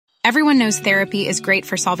Everyone knows therapy is great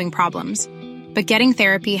for solving problems, but getting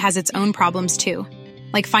therapy has its own problems too,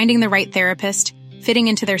 like finding the right therapist, fitting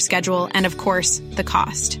into their schedule, and of course, the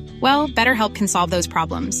cost. Well, BetterHelp can solve those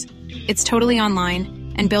problems. It's totally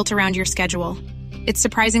online and built around your schedule. It's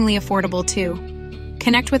surprisingly affordable too.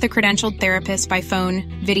 Connect with a credentialed therapist by phone,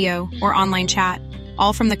 video, or online chat,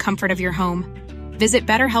 all from the comfort of your home. Visit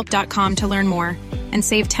BetterHelp.com to learn more and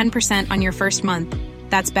save 10% on your first month.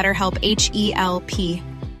 That's BetterHelp, H-E-L-P.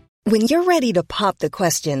 When you're ready to pop the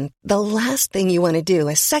question, the last thing you want to do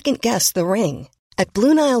is second-guess the ring. At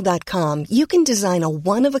BlueNile.com, you can design a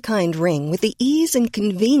one-of-a-kind ring with the ease and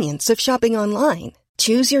convenience of shopping online.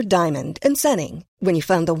 Choose your diamond and setting. When you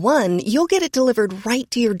find the one, you'll get it delivered right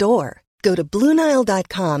to your door. Go to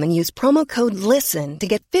BlueNile.com and use promo code LISTEN to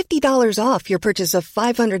get $50 off your purchase of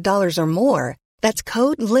 $500 or more. That's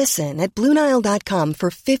code LISTEN at BlueNile.com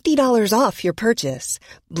for $50 off your purchase.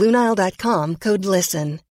 BlueNile.com, code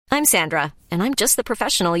LISTEN. I'm Sandra, and I'm just the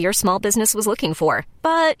professional your small business was looking for.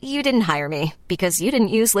 But you didn't hire me because you didn't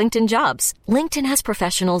use LinkedIn Jobs. LinkedIn has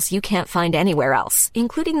professionals you can't find anywhere else,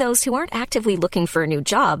 including those who aren't actively looking for a new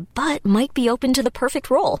job, but might be open to the perfect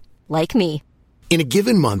role, like me. In a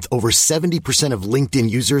given month, over 70% of LinkedIn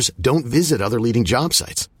users don't visit other leading job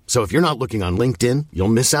sites. So if you're not looking on LinkedIn, you'll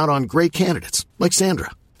miss out on great candidates like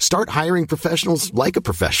Sandra. Start hiring professionals like a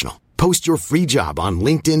professional. Post your free job on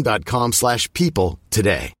linkedin.com/people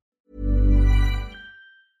today.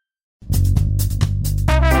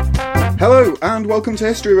 Hello and welcome to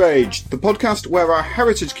History Rage, the podcast where our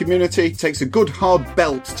heritage community takes a good hard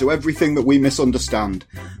belt to everything that we misunderstand.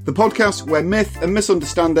 The podcast where myth and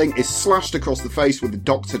misunderstanding is slashed across the face with a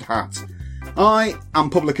doctored hat. I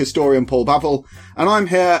am public historian Paul Bavill, and I'm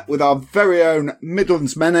here with our very own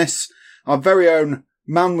Midlands menace, our very own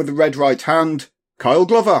man with the red right hand, Kyle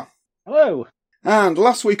Glover. Hello. And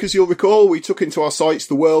last week, as you'll recall, we took into our sights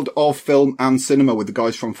the world of film and cinema with the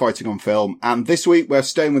guys from Fighting on Film. And this week, we're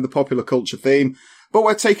staying with the popular culture theme, but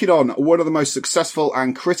we're taking on one of the most successful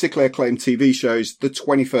and critically acclaimed TV shows the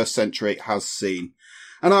 21st century has seen.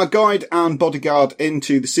 And our guide and bodyguard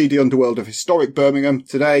into the seedy underworld of historic Birmingham,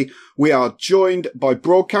 today we are joined by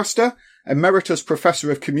broadcaster, emeritus professor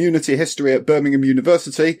of community history at Birmingham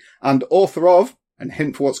University, and author of, and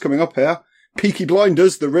hint for what's coming up here, Peaky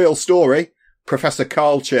Blinders, The Real Story, Professor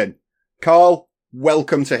Carl Chinn. Carl,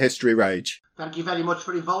 welcome to History Rage. Thank you very much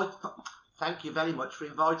for inviting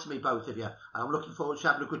me, both of you. And I'm looking forward to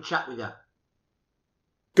having a good chat with you.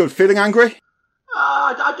 Good. Feeling angry?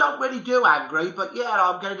 I don't really do angry, but yeah,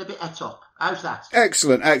 I'm getting a bit het up. How's that?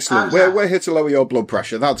 Excellent. We're here to lower your blood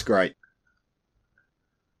pressure. That's great.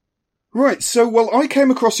 Right, so, well, I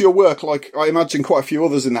came across your work, like I imagine quite a few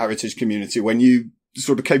others in the heritage community, when you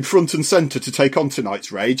sort of came front and centre to take on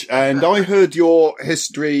tonight's Rage, and I heard your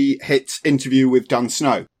history hit interview with Dan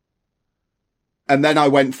Snow. And then I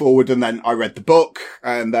went forward and then I read the book,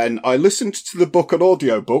 and then I listened to the book on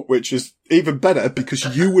audiobook, which is even better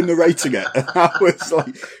because you were narrating it. And I was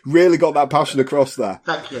like, really got that passion across there.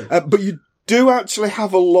 Thank you. But you do actually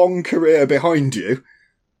have a long career behind you.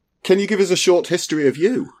 Can you give us a short history of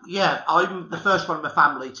you? Yeah, I'm the first one in my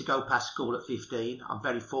family to go past school at 15. I'm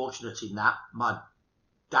very fortunate in that. My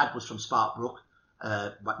dad was from Sparkbrook,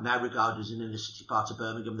 now regarded as an inner city part of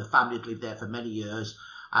Birmingham. The family had lived there for many years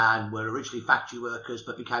and were originally factory workers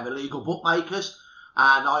but became illegal bookmakers.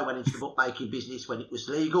 And I went into the bookmaking business when it was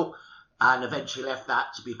legal and eventually left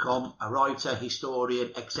that to become a writer,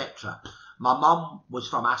 historian, etc. My mum was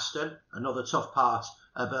from Aston, another tough part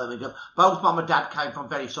of Birmingham. Both mum and dad came from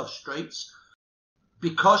very tough streets.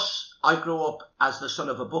 Because I grew up as the son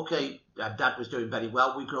of a bookie, and dad was doing very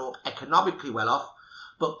well, we grew up economically well off.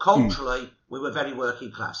 But culturally, we were very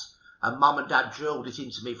working class. And mum and dad drilled it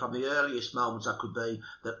into me from the earliest moments I could be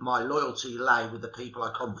that my loyalty lay with the people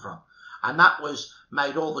I come from. And that was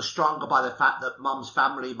made all the stronger by the fact that mum's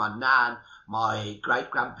family, my nan, my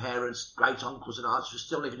great-grandparents, great-uncles and aunts were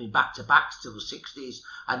still living in back-to-backs till the 60s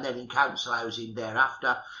and then in council housing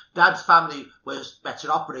thereafter. Dad's family was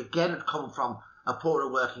better off, but again had come from a poorer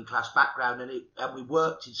working-class background, and we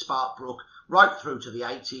worked in Sparkbrook right through to the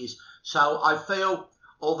 80s. So I feel,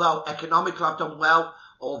 although economically I've done well,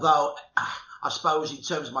 although I suppose in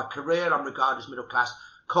terms of my career I'm regarded as middle class,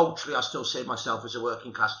 culturally I still see myself as a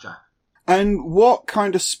working class chap. And what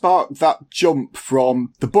kind of sparked that jump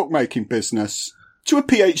from the bookmaking business to a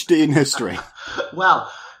PhD in history?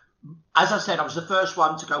 Well, as I said, I was the first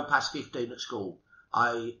one to go past 15 at school.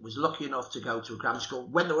 I was lucky enough to go to a grammar school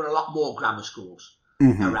when there were a lot more grammar schools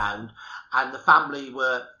around, and the family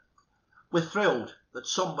were thrilled that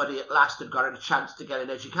somebody at last had got a chance to get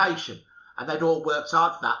an education, and they'd all worked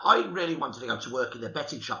hard for that. I really wanted to go to work in the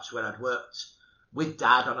betting shops where I'd worked with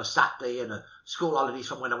Dad on a Saturday and a school holidays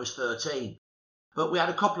from when I was 13. But we had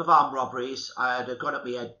a couple of armed robberies. I had a gun at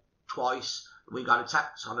my head twice. We got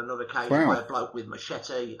attacked on another occasion by a bloke with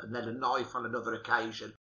machete, and then a knife on another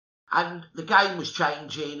occasion. And the game was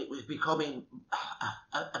changing. It was becoming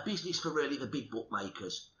a business for really the big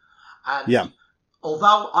bookmakers. And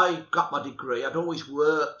although I got my degree, I'd always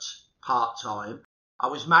worked part-time. I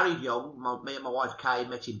was married young. Me and my wife Kay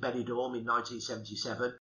met in Benidorm in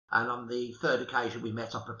 1977. And on the third occasion we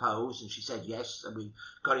met, I proposed, and she said yes, and we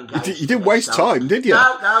got engaged. You didn't waste time, did you?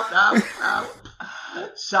 No.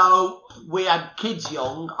 So we had kids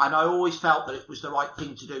young, and I always felt that it was the right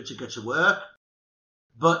thing to do to go to work.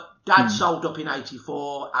 But Dad sold up in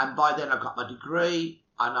 84, and by then I got my degree,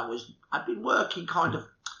 and I'd been working kind of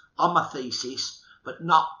on my thesis, but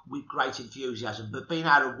not with great enthusiasm. But being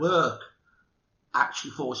out of work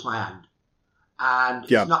actually forced my hand. And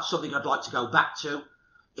it's not something I'd like to go back to.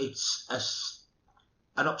 It's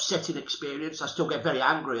an upsetting experience. I still get very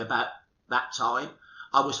angry about that time.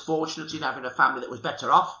 I was fortunate in having a family that was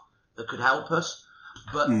better off, that could help us.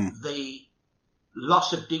 But the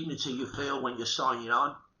loss of dignity you feel when you're signing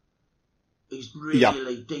on is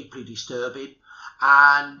really deeply disturbing.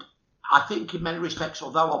 And I think in many respects,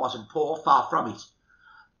 although I wasn't poor, far from it,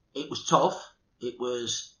 it was tough, it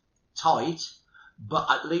was tight, but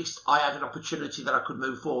at least I had an opportunity that I could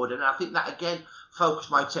move forward. And I think that, again,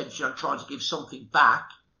 focused my attention on trying to give something back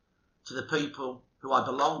to the people who I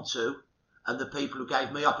belong to and the people who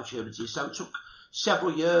gave me opportunities. So it took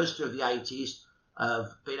several years through the 80s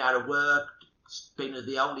of being out of work, being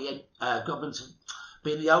the only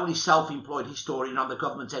being the only self-employed historian on the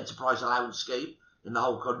government enterprise allowance scheme in the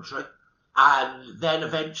whole country, and then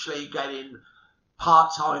eventually getting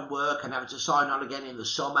part-time work and having to sign on again in the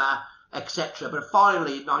summer, etc. But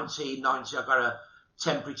finally, in 1990, I got a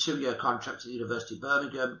temporary 2-year contract at the University of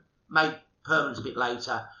Birmingham, made permanent a bit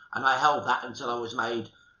later, and I held that until I was made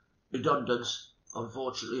redundant,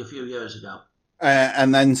 unfortunately, a few years ago.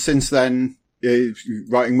 And then since then,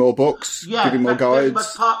 writing more books, giving more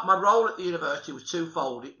guides? My role at the university was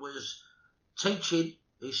twofold. It was teaching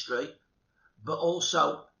history, but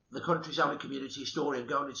also the country's only community historian,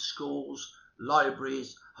 going into schools,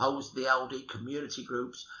 libraries, homes of the LD, community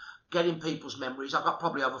groups, getting people's memories. I've got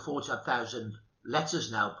probably over 40,000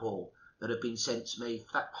 letters now, Paul, that have been sent to me,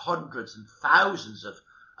 hundreds and thousands of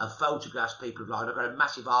photographs people have liked. I've got a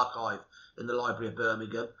massive archive in the Library of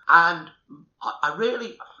Birmingham. And I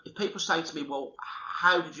really, if people say to me, well,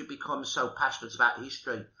 how did you become so passionate about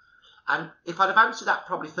history? And if I'd have answered that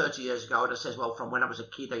probably 30 years ago, I'd have said, well, from when I was a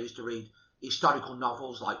kid, I used to read historical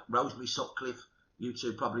novels like Rosemary Sutcliffe. You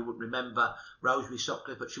two probably wouldn't remember Rosemary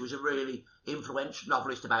Sutcliffe, but she was a really influential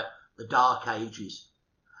novelist about the Dark Ages.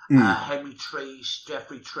 Henry Treece,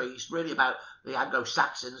 Geoffrey Treece, really about the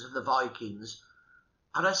Anglo-Saxons and the Vikings.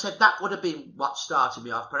 And I said that would have been what started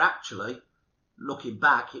me off. But actually, looking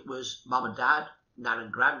back, it was Mum and Dad, Nan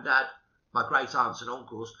and Grandad, my great aunts and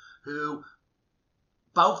uncles, who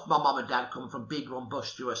both my mum and dad come from big,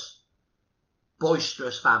 boisterous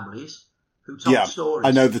families who told stories.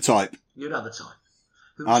 I know the type. You know the type.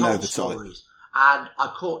 Who I told know the stories. type. And I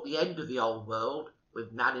caught the end of the old world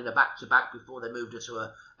with Nan in a back-to-back before they moved her to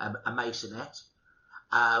a masonette,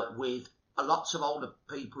 with lots of older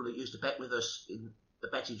people that used to bet with us in the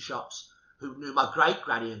betting shops who knew my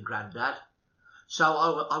great-granny and granddad.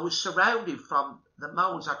 So I was surrounded from the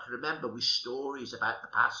moments I could remember with stories about the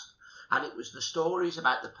past. And it was the stories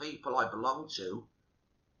about the people I belonged to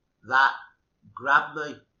that grabbed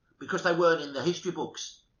me, because they weren't in the history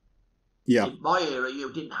books. Yeah. In my era,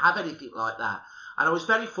 you didn't have anything like that. And I was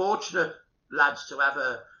very fortunate, lads, to have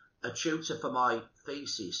a tutor for my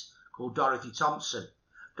thesis called Dorothy Thompson.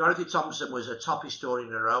 Dorothy Thompson was a top historian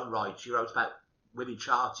in her own right. She wrote about women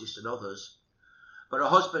chartists and others. But her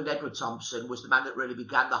husband, Edward Thompson, was the man that really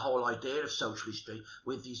began the whole idea of social history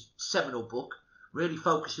with his seminal book, really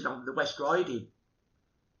focusing on the West Riding,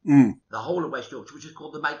 the whole of West Yorkshire, which is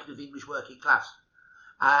called The Making of the English Working Class.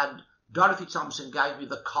 And Dorothy Thompson gave me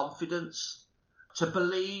the confidence to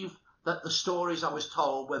believe that the stories I was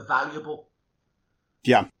told were valuable.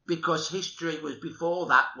 Yeah. Because history was, before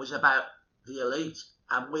that, was about the elite,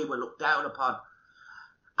 and we were looked down upon.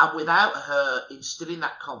 And without her instilling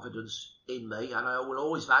that confidence in me, and I will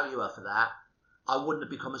always value her for that, I wouldn't have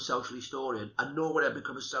become a social historian, and nor would I have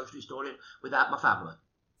become a social historian without my family.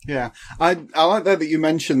 Yeah. I like that you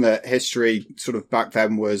mentioned that history sort of back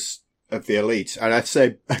then was of the elite. And I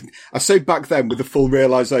say back then with the full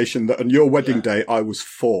realization that on your wedding day, I was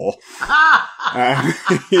 4.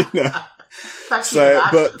 You know. Thank you for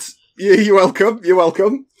that. But you're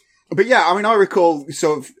welcome. But yeah, I mean, I recall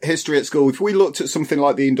sort of history at school. If we looked at something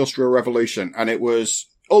like the Industrial Revolution, and it was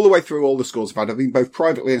all the way through all the schools I've had, I've been both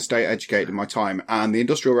privately and state educated in my time, and the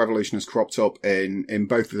Industrial Revolution has cropped up in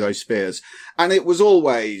both of those spheres. And it was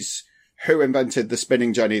always who invented the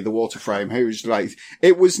spinning jenny, the water frame, who's like,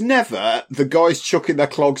 it was never the guys chucking their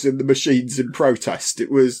clogs in the machines in protest.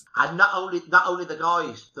 It was... And not only the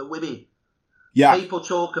guys, the women. Yeah. People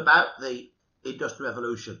talk about the Industrial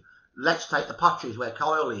Revolution. Let's take the potteries where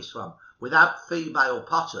Kyle is from. Without female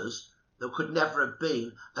potters, there could never have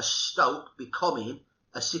been a Stoke becoming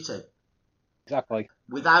a city. Exactly.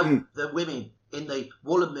 Without the women in the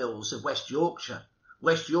woolen mills of West Yorkshire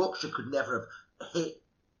could never have hit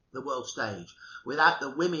the world stage. Without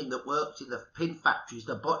the women that worked in the pin factories,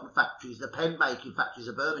 the button factories, the pen making factories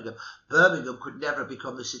of Birmingham could never have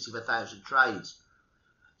become the city of 1,000 trades.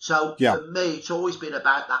 So for me, it's always been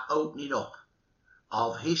about that opening up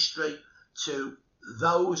of history to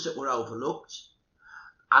those that were overlooked.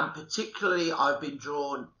 And particularly I've been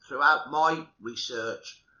drawn throughout my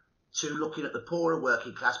research to looking at the poorer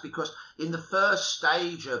working class, because in the first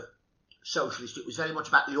stage of socialist, it was very much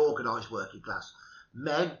about the organised working class.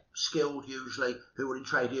 Men, skilled usually, who were in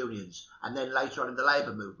trade unions, and then later on in the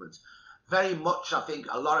labour movement. Very much, I think,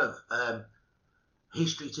 a lot of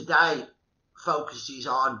history today focuses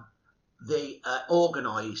on the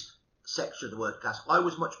organised section of the working class. I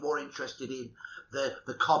was much more interested in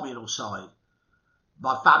the communal side.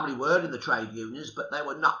 My family were in the trade unions, but they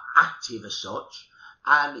were not active as such.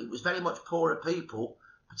 And it was very much poorer people,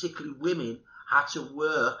 particularly women, had to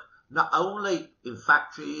work not only in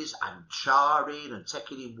factories and charring and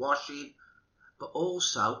taking in washing, but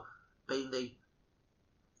also being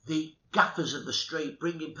the gaffers of the street,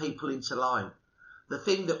 bringing people into line. The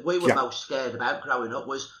thing that we were most scared about growing up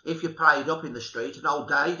was if you prayed up in the street, an old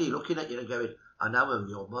lady looking at you and going, I know who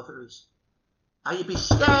your mother is. And you'd be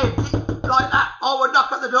scared like that. Oh, we'll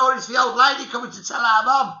knock on the door, it's the old lady coming to tell our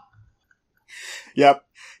mum. Yep.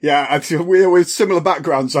 Yeah, we're with similar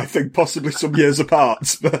backgrounds, I think, possibly some years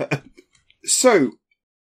apart. But so,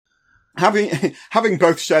 having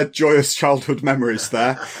both shared joyous childhood memories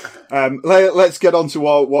there, let's get on to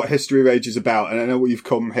what History Rage is about. And I know what you've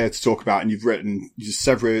come here to talk about, and you've written just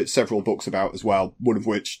several books about as well, one of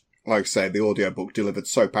which, like I say, the audiobook delivered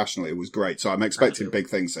so passionately, it was great. So I'm expecting big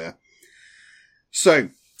things here. So,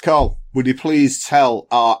 Carl, would you please tell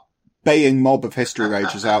our baying mob of History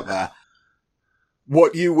Ragers out there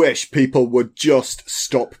what you wish people would just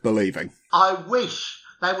stop believing? I wish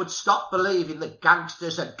they would stop believing that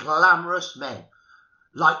gangsters are glamorous men,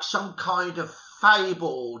 like some kind of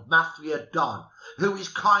fabled mafia don who is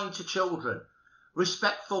kind to children,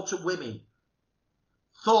 respectful to women,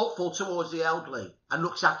 thoughtful towards the elderly, and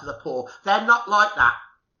looks after the poor. They're not like that.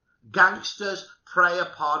 Gangsters prey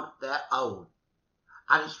upon their own.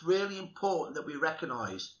 And it's really important that we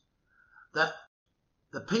recognise that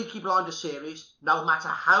the Peaky Blinders series, no matter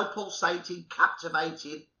how pulsating,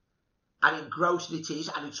 captivating and engrossing it is,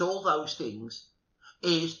 and it's all those things,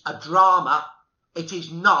 is a drama. It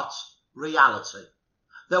is not reality.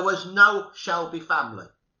 There was no Shelby family.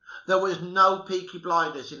 There was no Peaky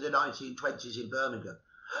Blinders in the 1920s in Birmingham.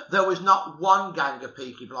 There was not one gang of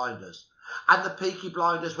Peaky Blinders. And the Peaky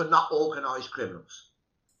Blinders were not organised criminals.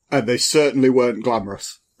 And they certainly weren't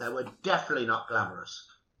glamorous. They were definitely not glamorous.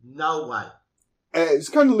 No way.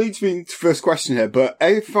 It kind of leads me to the first question here, but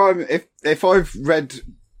if I've read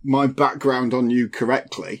my background on you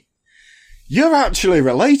correctly, you're actually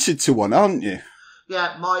related to one, aren't you?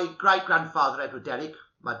 Yeah, my great-grandfather, Edward Derrick,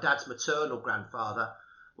 my dad's maternal grandfather,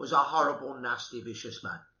 was a horrible, nasty, vicious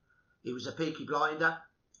man. He was a Peaky Blinder.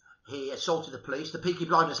 He assaulted the police. The Peaky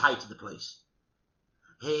Blinders hated the police.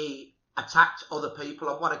 He attacked other people.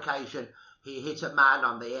 On one occasion, he hit a man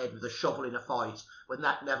on the head with a shovel in a fight. When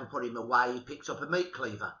that never put him away, he picked up a meat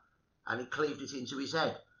cleaver and he cleaved it into his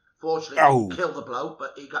head. Fortunately, he didn't kill the bloke,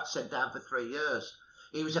 but he got sent down for 3 years.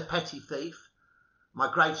 He was a petty thief.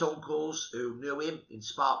 My great-uncles, who knew him in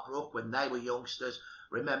Sparkbrook when they were youngsters,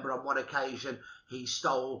 remember on one occasion he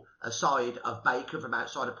stole a side of bacon from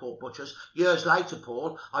outside of Port Butcher's. Years later,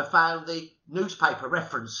 Paul, I found the newspaper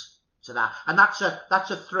reference to that. And that's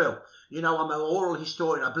a thrill. You know, I'm an oral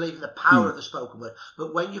historian. I believe in the power of the spoken word.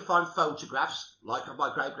 But when you find photographs, like of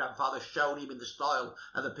my great-grandfather showing him in the style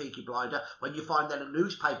of a Peaky Blinder, when you find then a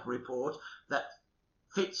newspaper report that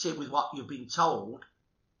fits in with what you've been told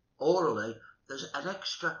orally, there's an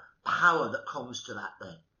extra power that comes to that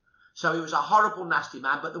then. So he was a horrible, nasty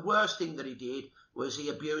man, but the worst thing that he did was he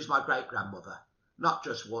abused my great-grandmother. Not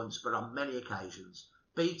just once, but on many occasions.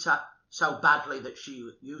 Beat her so badly that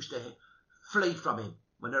she used to flee from him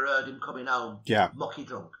when I heard him coming home, mucky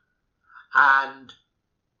drunk. And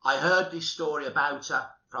I heard this story about her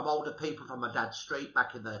from older people from my dad's street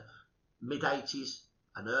back in the mid-80s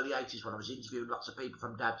and early 80s when I was interviewing lots of people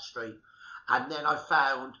from Dad's Street. And then I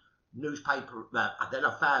found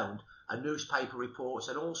a newspaper reports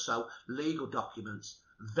and also legal documents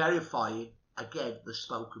verifying, again, the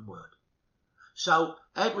spoken word. So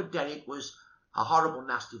Edward Derrick was a horrible,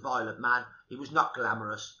 nasty, violent man. He was not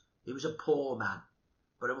glamorous. He was a poor man,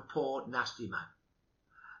 but a poor, nasty man.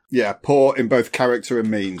 Yeah, poor in both character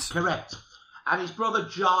and means. Correct. And his brother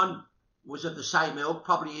John was of the same ilk,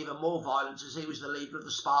 probably even more violent, as he was the leader of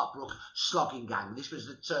the Sparkbrook slogging gang. This was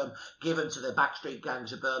the term given to the backstreet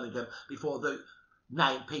gangs of Birmingham before the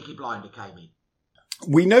name Peaky Blinder came in.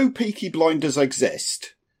 We know Peaky Blinders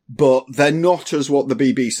exist, but they're not as what the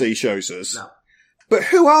BBC shows us. No. But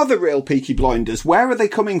who are the real Peaky Blinders? Where are they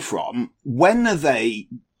coming from? When are they?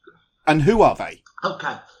 And who are they?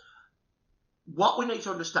 Okay. What we need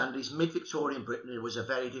to understand is mid-Victorian Britain was a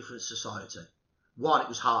very different society. One, it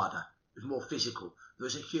was harder. It was more physical. There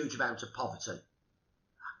was a huge amount of poverty.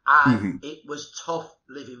 And it was tough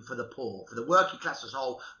living for the poor, for the working class as a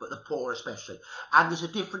whole, but the poor especially. And there's a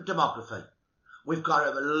different demography. We've got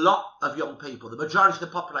a lot of young people. The majority of the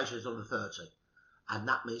population is under 30. And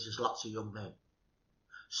that means there's lots of young men.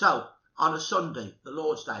 So, on a Sunday, the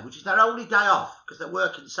Lord's Day, which is their only day off, because they're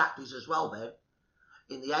working Saturdays as well then,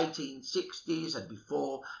 in the 1860s and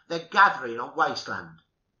before, they're gathering on wasteland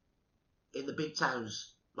in the big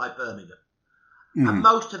towns like Birmingham. And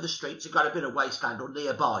most of the streets have got a bit of wasteland or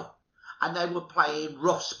nearby. And they were playing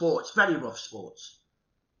rough sports, very rough sports.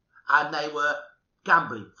 And they were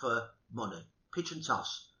gambling for money, pitch and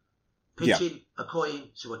toss. Pitching a coin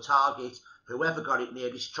to a target. Whoever got it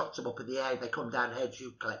nearest chucked them up in the air. They come down heads,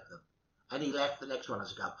 you collect them. Any left, the next one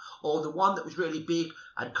has to go. Or the one that was really big,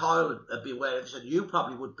 and Kyle would be aware of this, and you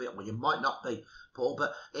probably would be, well, you might not be, Paul,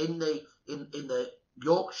 but in the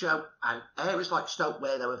Yorkshire and areas like Stoke,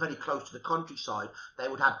 where they were very close to the countryside, they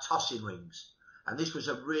would have tossing rings. And this was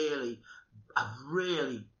a really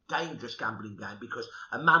dangerous gambling game, because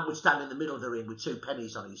a man would stand in the middle of the ring with 2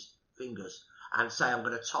 pennies on his fingers and say, I'm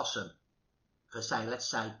going to toss them for, say, let's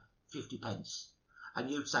say, 50 pence. And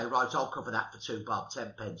you'd say, right, I'll cover that for 2 bob,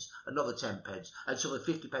 10 pence, another 10 pence, until the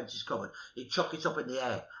 50 pence is covered. He'd chuck it up in the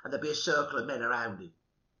air, and there'd be a circle of men around him.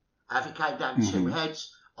 And if it came down 2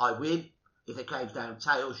 heads, I win. If it came down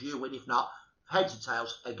tails, you win. If not, heads and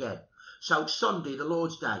tails again. So Sunday, the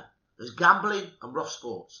Lord's Day, there's gambling and rough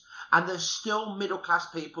sports. And there's still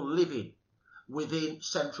middle-class people living within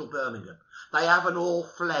central Birmingham. They haven't all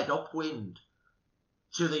fled upwind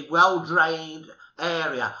to the well-drained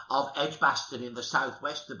area of Edgbaston in the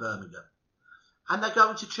southwest of Birmingham. And they're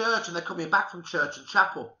going to church, and they're coming back from church and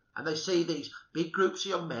chapel, and they see these big groups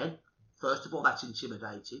of young men. First of all, that's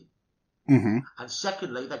intimidating. And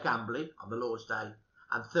secondly, they're gambling on the Lord's Day.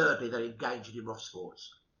 And thirdly, they're engaging in rough sports.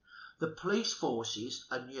 The police forces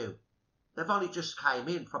are new. They've only just came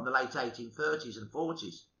in from the late 1830s and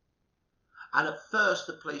 40s. And at first,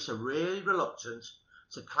 the police are really reluctant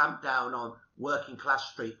to clamp down on working class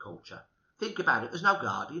street culture. Think about it. There's no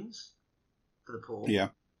gardens for the poor. Yeah.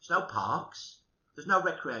 There's no parks. There's no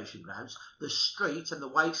recreation grounds. The street and the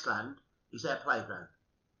wasteland is their playground.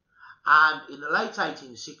 And in the late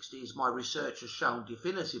 1860s, my research has shown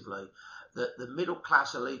definitively that the middle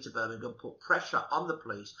class elite of Birmingham put pressure on the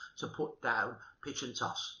police to put down pitch and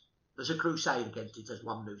toss. There's a crusade against it, as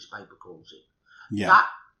one newspaper calls it. Yeah. That,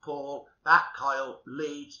 Paul, that, Kyle,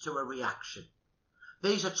 leads to a reaction.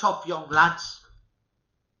 These are tough young lads.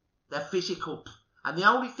 They're physical. And the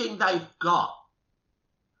only thing they've got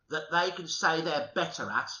that they can say they're better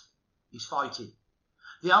at is fighting.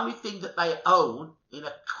 The only thing that they own in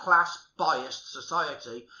a class-biased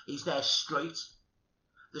society is their street.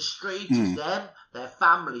 The street is them, their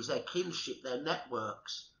families, their kinship, their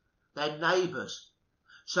networks, their neighbours.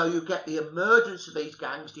 So you get the emergence of these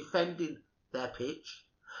gangs defending their pitch,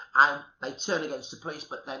 and they turn against the police,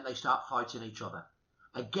 but then they start fighting each other.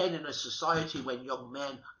 Again, in a society when young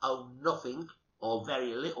men own nothing or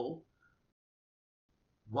very little,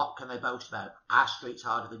 what can they boast about? Our street's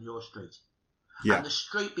harder than your street. Yeah. And the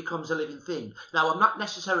street becomes a living thing. Now, I'm not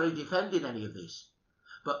necessarily defending any of this,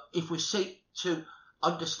 but if we seek to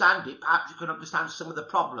understand it, perhaps you can understand some of the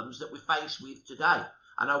problems that we face with today.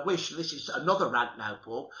 And I wish, this is another rant now,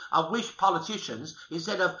 Paul, I wish politicians,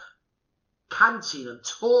 instead of canting and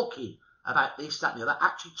talking about this, that and the other,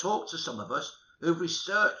 actually talk to some of us who've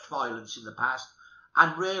researched violence in the past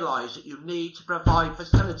and realise that you need to provide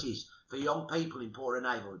facilities for young people in poorer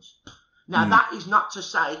neighbourhoods. Now, that is not to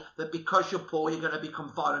say that because you're poor, you're going to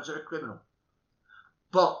become violent or a criminal.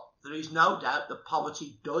 But there is no doubt that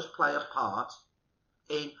poverty does play a part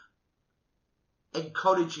in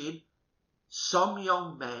encouraging some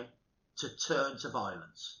young men to turn to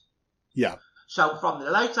violence. Yeah. So from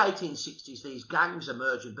the late 1860s, these gangs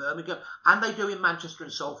emerge in Birmingham, and they do in Manchester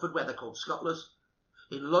and Salford, where they're called scuttlers.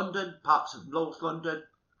 In London, parts of North London,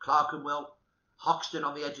 Clerkenwell, Hoxton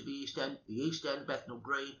on the edge of the East End, Bethnal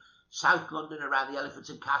Green, South London around the Elephant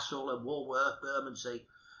and Castle and Walworth, Bermondsey.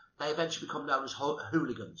 They eventually become known as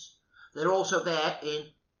hooligans. They're also there in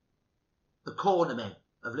the cornermen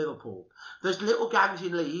of Liverpool. There's little gangs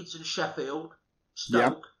in Leeds and Sheffield,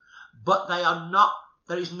 Stoke, but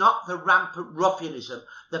there is not the rampant ruffianism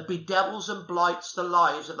that bedevils and blights the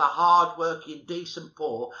lives of the hard-working, decent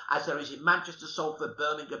poor as there is in Manchester, Salford,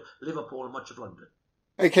 Birmingham, Liverpool and much of London.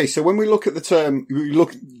 Okay, so when we look at the term,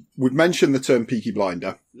 we've mentioned the term Peaky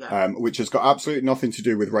Blinder, which has got absolutely nothing to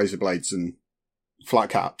do with razor blades and flat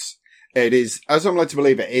caps. It is, as I'm led to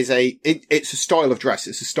believe, it's a style of dress.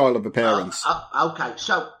 It's a style of appearance. Okay,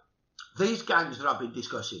 so these gangs that I've been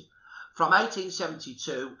discussing, from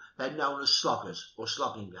 1872, they're known as sloggers or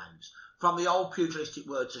slogging gangs. From the old pugilistic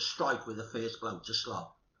word to strike with a fierce blow, to slog.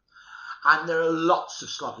 And there are lots of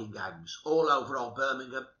slogging gangs all over old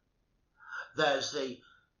Birmingham. There's the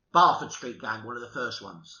Barford Street gang, one of the first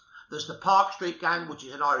ones. There's the Park Street gang, which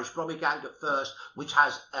is an Irish Brummy gang at first, which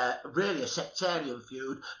has really a sectarian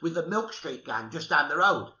feud with the Milk Street gang just down the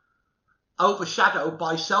road. Overshadowed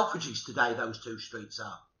by Selfridges today, those two streets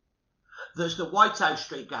are. There's the White House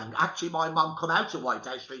Street gang. Actually, my mum come out of White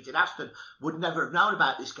House Street in Aston, would never have known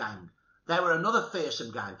about this gang. They were another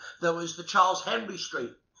fearsome gang. There was the Charles Henry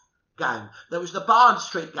Street gang. There was the Barnes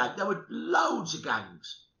Street gang. There were loads of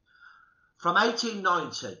gangs. From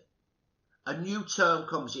 1890, a new term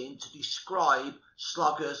comes in to describe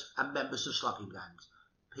sloggers and members of slogging gangs.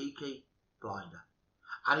 Peaky Blinder.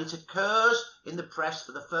 And it occurs in the press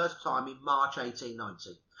for the first time in March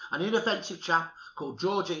 1890. An inoffensive chap called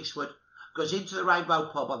George Eastwood goes into the Rainbow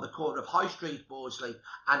Pub on the corner of High Street, Bordesley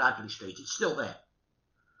and Adley Street. It's still there.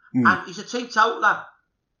 And he's a teetotaler.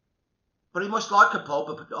 But he must like a pub,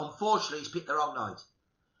 but unfortunately he's picked the wrong night.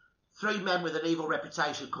 3 men with an evil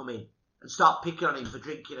reputation come in and start picking on him for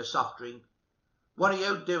drinking a soft drink. What are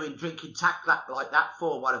you doing drinking tack like that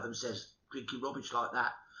for? One of them says, drinking rubbish like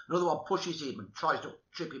that. Another one pushes him and tries to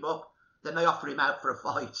trip him up. Then they offer him out for a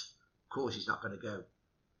fight. Of course he's not going to go.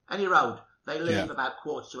 Any road, they leave about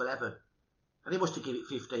 11:15. And he must have given it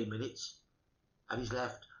 15 minutes. And he's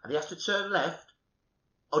left. And he has to turn left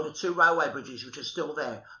under 2 railway bridges, which are still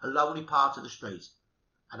there, a lonely part of the street.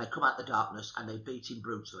 And they come out the darkness and they beat him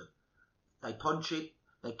brutally. They punch him.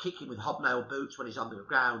 They kick him with hobnail boots when he's on the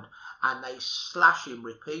ground, and they slash him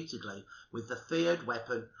repeatedly with the feared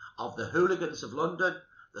weapon of the hooligans of London,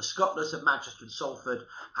 the scuttlers of Manchester and Salford,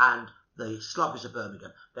 and the sloggers of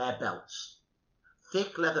Birmingham. Their belts.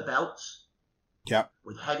 Thick leather belts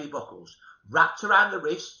with heavy buckles, wrapped around the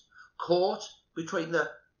wrist, caught between the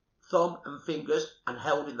thumb and fingers, and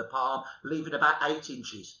held in the palm, leaving about 8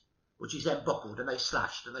 inches, which is then buckled, and they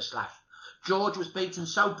slashed and they slashed. George was beaten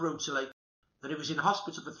so brutally that he was in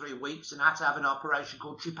hospital for 3 weeks and had to have an operation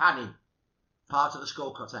called trepanning, part of the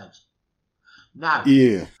skull cut out. Now,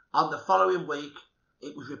 on the following week,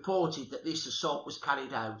 it was reported that this assault was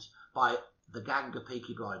carried out by the gang of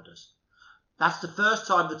Peaky Blinders. That's the first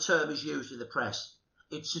time the term is used in the press.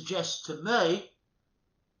 It suggests to me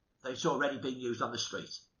that it's already been used on the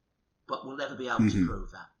street, but we'll never be able to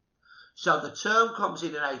prove that. So the term comes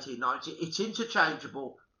in 1890. It's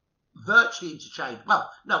interchangeable, virtually interchangeable.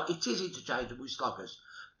 Well, no, it is interchangeable with sloggers.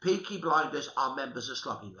 Peaky Blinders are members of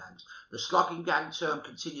slogging gangs. The slogging gang term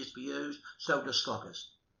continues to be used, so does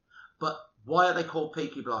sloggers. But why are they called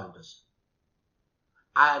Peaky Blinders?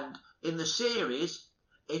 And in the series,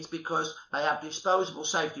 it's because they have disposable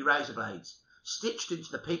safety razor blades stitched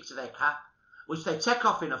into the peaks of their cap, which they take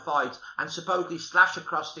off in a fight and supposedly slash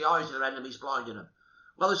across the eyes of their enemies, blinding them.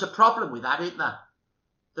 Well, there's a problem with that, isn't there?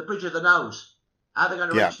 The bridge of the nose. How are they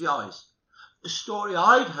going to reach the eyes? The story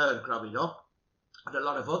I'd heard growing up, and a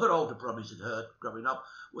lot of other older brummies had heard growing up,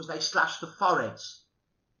 was they slashed the foreheads.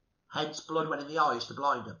 Hence, blood went in the eyes to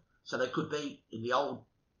blind them. So they could be, in the old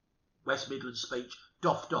West Midlands speech,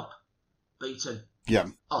 doffed up, beaten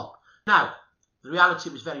up. Now, the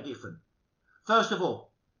reality was very different. First of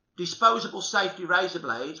all, disposable safety razor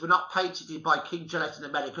blades were not patented by King Gillette in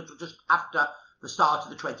America until just after the start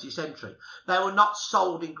of the 20th century. They were not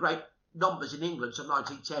sold in great numbers in England until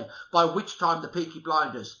 1910, by which time the Peaky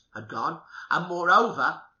Blinders had gone, and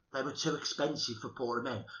moreover, they were too expensive for poorer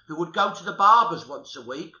men, who would go to the barber's once a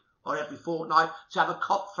week or every fortnight to have a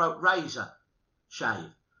cutthroat razor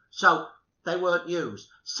shave. So they weren't used.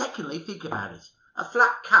 Secondly, think about it. A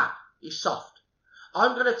flat cap is soft.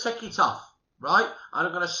 I'm going to take it off right? And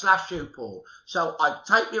I'm going to slash you, Paul. So I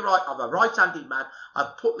take me right, I'm a right-handed man.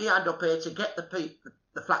 I've put my hand up here to get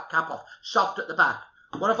the flat cap off, soft at the back.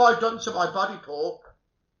 What have I done to my body, Paul?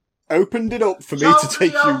 Opened it up for me to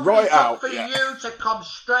take you right out. For you to come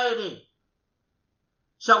straight in.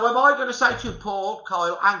 So am I going to say to you, Paul,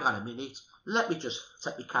 Kyle, hang on a minute, let me just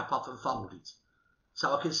take my cap off and fold it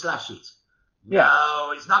so I can slash it? Yeah.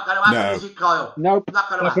 No, it's not going to happen, is it, Kyle? Nope, not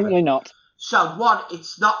going to happen. Definitely not. So, 1,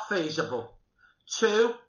 it's not feasible.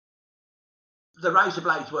 2, the razor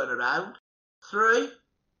blades weren't around. 3,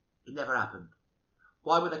 it never happened.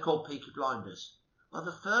 Why were they called Peaky Blinders? Well,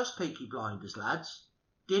 the first Peaky Blinders, lads,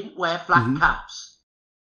 didn't wear flat caps.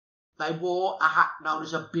 They wore a hat known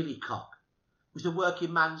as a billycock. It was a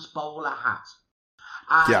working man's bowler hat.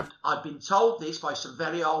 And I've been told this by some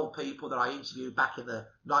very old people that I interviewed back in the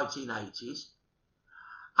 1980s.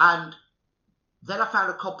 And then I found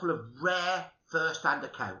a couple of rare first-hand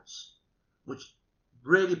accounts, which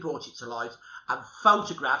really brought it to light, and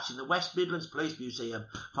photographs in the West Midlands Police Museum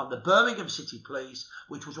from the Birmingham City Police,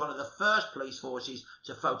 which was one of the first police forces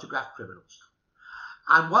to photograph criminals.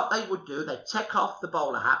 And what they would do, they'd take off the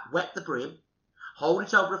bowler hat, wet the brim, hold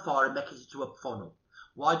it over a fire and make it into a funnel.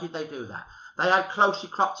 Why did they do that? They had closely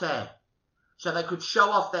cropped hair, so they could show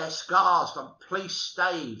off their scars from police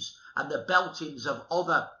staves and the beltings of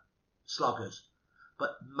other sloggers.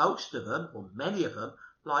 But most of them, or many of them,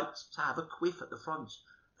 liked to have a quiff at the front.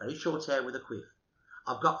 Very short hair with a quiff.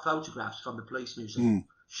 I've got photographs from the police museum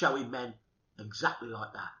showing men exactly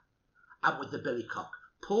like that. And with the billycock.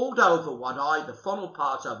 Pulled over one eye, the funnel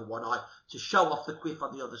part over one eye, to show off the quiff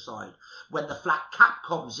on the other side. When the flat cap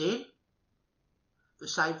comes in, the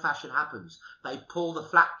same fashion happens. They pull the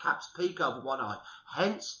flat cap's peak over one eye.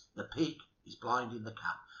 Hence, the peak is blinding the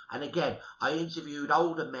cap. And again, I interviewed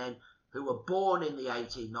older men who were born in the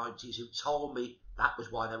 1890s who told me that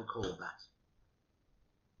was why they were called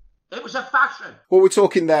that. It was a fashion. What we're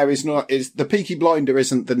talking there is the Peaky Blinder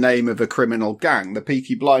isn't the name of a criminal gang. The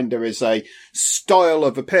Peaky Blinder is a style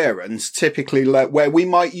of appearance, typically where we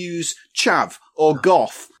might use chav or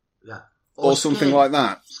goth or something like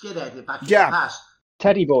that. Skinhead back in the past.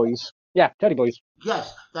 Teddy boys. Yeah, Teddy boys.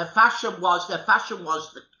 Yes, their fashion was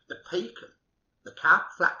the peak, the cap,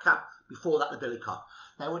 flat cap. Before that, the billycock.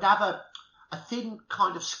 They would have a thin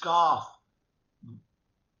kind of scarf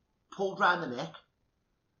pulled round the neck,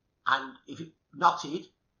 and if it knotted,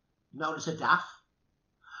 known as a daff.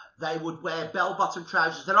 They would wear bell-bottom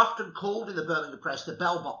trousers. They're often called in the Birmingham press the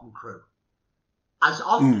bell-bottom crew, as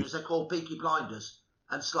often as they're called Peaky Blinders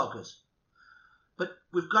and sloggers. But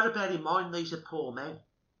we've got to bear in mind these are poor men.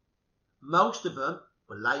 Most of them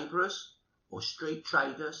were labourers or street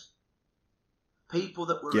traders, people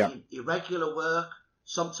that were in irregular work.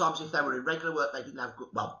 Sometimes if they were in regular work, they didn't have good,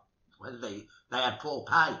 they had poor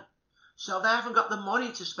pay. So they haven't got the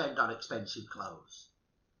money to spend on expensive clothes.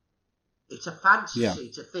 It's a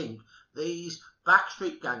fantasy to think these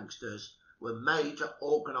backstreet gangsters were major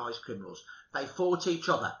organised criminals. They fought each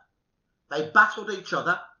other. They battled each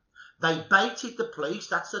other. They baited the police,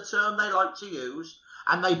 that's the term they like to use,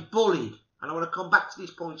 and they bullied, and I want to come back to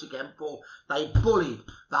this point again, Paul, they bullied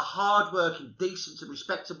the hard-working, decent and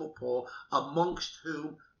respectable poor amongst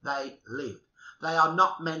whom they lived. They are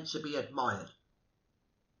not meant to be admired.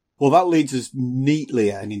 Well, that leads us neatly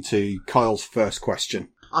into Kyle's first question.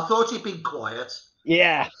 I thought he'd been quiet.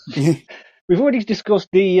 Yeah. We've already discussed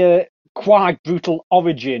the quite brutal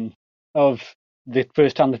origin of the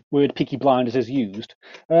first time the word Peaky Blinders is used.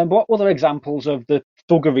 But what other examples of the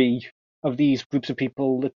thuggery of these groups of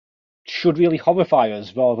people that should really horrify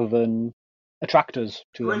us rather than attract us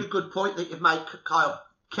to them? Really good point that you've made, Kyle.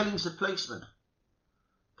 Killings of policemen.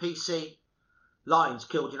 PC Lines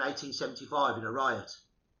killed in 1875 in a riot.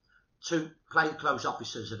 2 plainclothes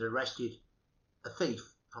officers had arrested a thief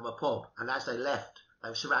from a pub, and as they left, they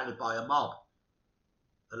were surrounded by a mob,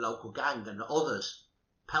 the local gang, and others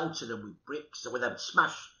pelted them with bricks, or with them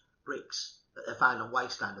smash bricks that they found on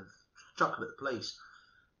wasteland and struck them at the police.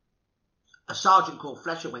 A sergeant called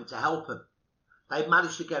Fletcher went to help them. They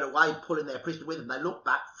managed to get away, pulling their prisoner with them. They looked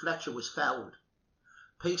back, Fletcher was felled.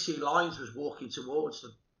 PC Lines was walking towards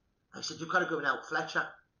them. They said, "You've got to go and help Fletcher."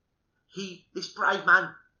 This brave man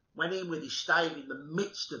went in with his stave in the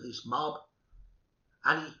midst of this mob,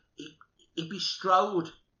 and he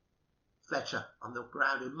bestrode Fletcher on the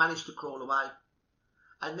ground, who managed to crawl away.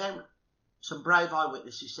 And then some brave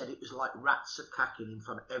eyewitnesses said it was like rats attacking him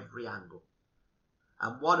from every angle.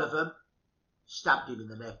 And one of them stabbed him in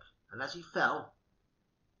the neck, and as he fell,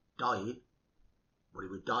 dying, well, he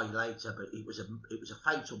would die later, but it was a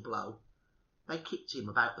fatal blow, they kicked him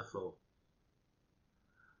about the floor.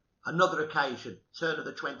 Another occasion, turn of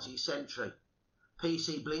the 20th century,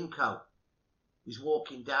 PC Blinko. He's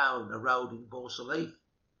walking down a road in Borsal Heath.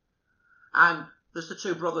 And there's the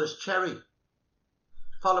two brothers, Cherry,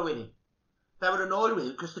 following him. They were annoyed with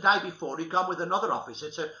him because the day before he'd gone with another officer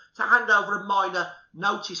to hand over a minor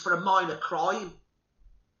notice for a minor crime.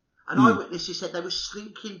 And eyewitnesses said they were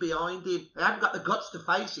slinking behind him. They hadn't got the guts to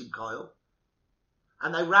face him, Kyle.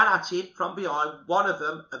 And they ran at him from behind. One of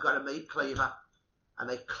them had got a meat cleaver. And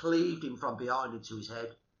they cleaved him from behind into his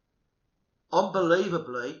head.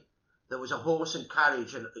 Unbelievably, there was a horse and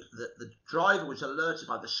carriage, and the driver was alerted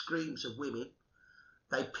by the screams of women.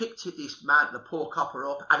 They picked this man, the poor copper,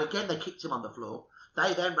 up, and again they kicked him on the floor.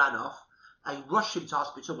 They then ran off and rushed him to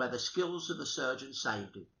hospital where the skills of the surgeon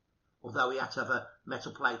saved him, although he had to have a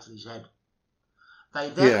metal plate in his head. They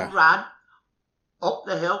then ran up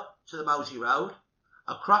the hill to the Moseley Road,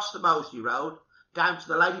 across the Moseley Road, down to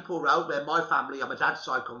the Ladypool Road, where my family on my dad's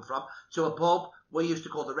side come from, to a pub we used to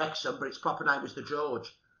call the Wrexham, but its proper name was the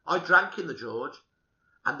George. I drank in the George,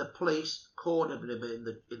 and the police cornered him in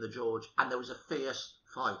the George, and there was a fierce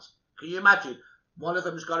fight. Can you imagine? One of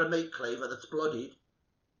them's got a meat cleaver that's bloodied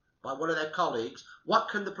by one of their colleagues. What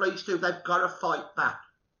can the police do? They've got to fight back.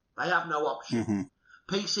 They have no option. Mm-hmm.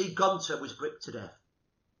 PC Gunter was bricked to death.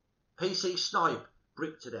 PC Snipe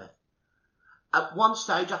bricked to death. At one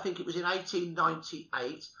stage, I think it was in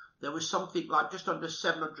 1898, there was something like just under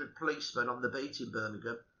 700 policemen on the beat in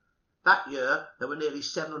Birmingham. That year, there were nearly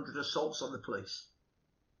 700 assaults on the police.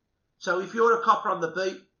 So if you're a copper on the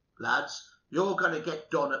beat, lads, you're going to get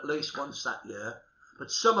done at least once that year.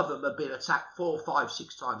 But some of them have been attacked 4, 5,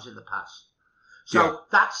 6 times in the past. So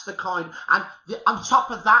that's the kind... And on top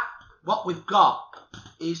of that, what we've got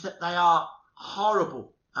is that they are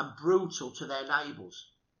horrible and brutal to their neighbours.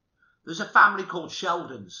 There's a family called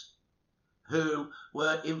Sheldons who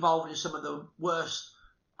were involved in some of the worst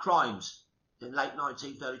crimes in late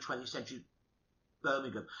 19th, early 20th century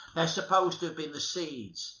Birmingham. They're supposed to have been the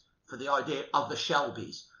seeds for the idea of the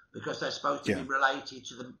Shelbys, because they're supposed to be related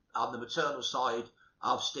to them on the maternal side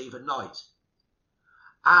of Stephen Knight.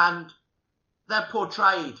 And they're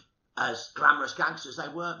portrayed as glamorous gangsters. They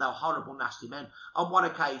weren't. They were horrible, nasty men. On one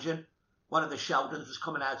occasion, one of the Sheldons was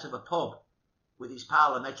coming out of a pub with his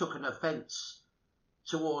pal, and they took an offence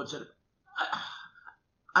towards an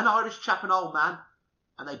Irish chap, an old man,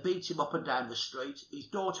 and they beat him up and down the street. His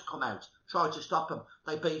daughter come out, tried to stop him.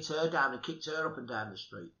 They beat her down and kicked her up and down the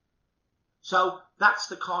street. So that's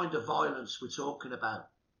the kind of violence we're talking about.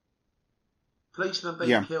 Policemen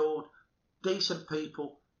being killed, decent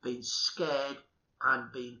people being scared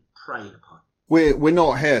and being preyed upon. We're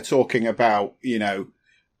not here talking about, you know,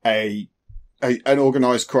 an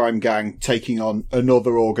organised crime gang taking on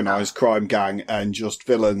another organised crime gang and just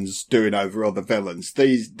villains doing over other villains.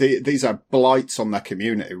 These are blights on their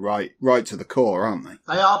community, right to the core, aren't they?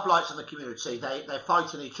 They are blights on the community. They're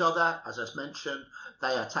fighting each other, as I mentioned.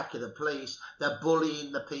 They're attacking the police. They're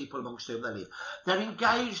bullying the people amongst whom they live. They're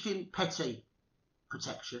engaged in petty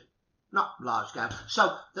protection, not large scale.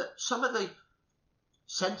 So that some of the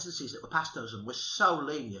sentences that were passed on them were so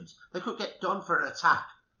lenient, they could get done for an attack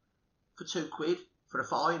for £2, for a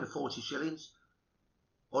fine of 40 shillings.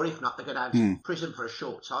 Or if not, they go down to prison for a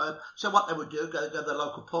short time. So what they would do, go to the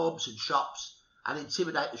local pubs and shops and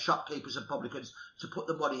intimidate the shopkeepers and publicans to put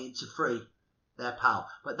the money in to free their pal.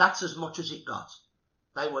 But that's as much as it got.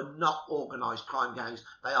 They were not organised crime gangs.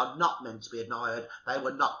 They are not meant to be admired. They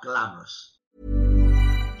were not glamorous.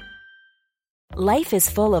 Life is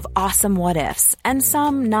full of awesome what-ifs, and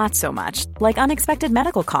some not so much, like unexpected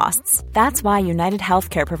medical costs. That's why United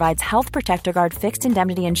Healthcare provides Health Protector Guard fixed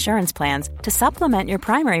indemnity insurance plans to supplement your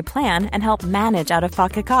primary plan and help manage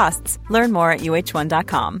out-of-pocket costs. Learn more at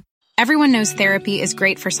uh1.com. Everyone knows therapy is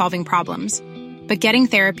great for solving problems, but getting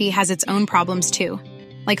therapy has its own problems too,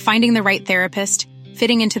 like finding the right therapist,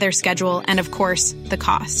 fitting into their schedule, and of course, the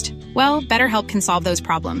cost. Well, BetterHelp can solve those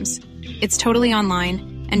problems. It's totally online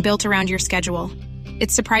and built around your schedule.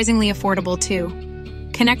 It's surprisingly affordable, too.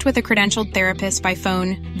 Connect with a credentialed therapist by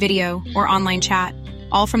phone, video, or online chat,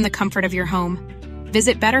 all from the comfort of your home.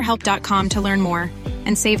 Visit BetterHelp.com to learn more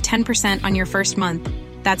and save 10% on your first month.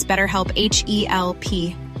 That's BetterHelp,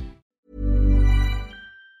 H-E-L-P.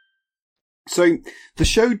 So, the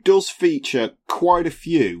show does feature quite a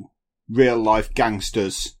few real-life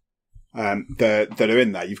gangsters that are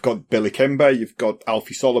in there. You've got Billy Kimber, you've got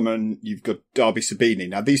Alfie Solomon, you've got Darby Sabini.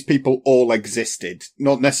 Now, these people all existed,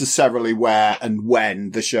 not necessarily where and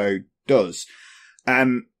when the show does. But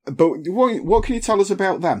what can you tell us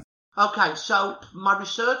about them? Okay, so my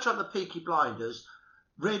research on the Peaky Blinders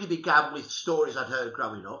really began with stories I'd heard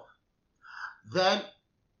growing up. Then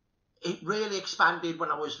it really expanded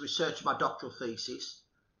when I was researching my doctoral thesis.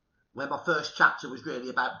 where my first chapter was really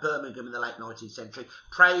about Birmingham in the late 19th century,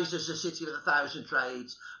 praised as the city of 1,000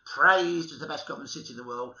 trades, praised as the best governed city in the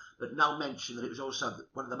world, but no mention that it was also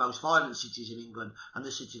one of the most violent cities in England and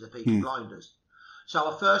the city of the Peaky Blinders. So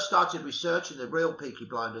I first started researching the real Peaky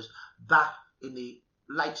Blinders back in the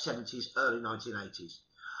late 70s, early 1980s.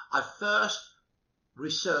 I first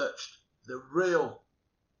researched the real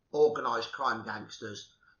organised crime gangsters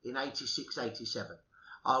in 86, 87.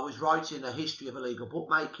 I was writing a history of illegal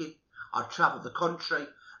bookmaking. I travelled the country.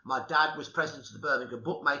 My dad was president of the Birmingham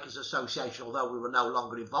Bookmakers Association, although we were no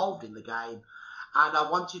longer involved in the game. And I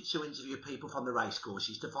wanted to interview people from the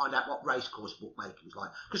racecourses to find out what racecourse bookmaking was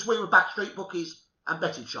like. Because we were backstreet bookies and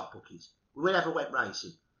betting shop bookies. We never went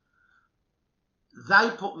racing.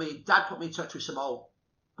 Dad put me in touch with some old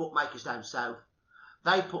bookmakers down south.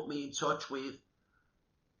 They put me in touch with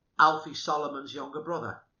Alfie Solomon's younger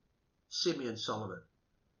brother, Simeon Solomon,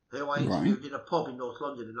 who I interviewed in a pub in North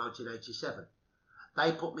London in 1987.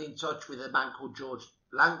 They put me in touch with a man called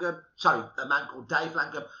Dave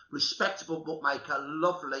Langham, respectable bookmaker,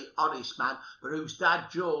 lovely, honest man, but whose dad,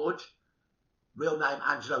 George, real name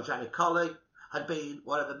Angelo Gianicoli, had been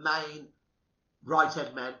one of the main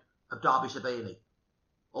right-hand men of Derby Sabini.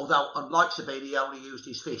 Although, unlike Sabini, he only used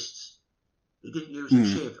his fists. He didn't use a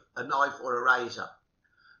shiv, a knife or a razor.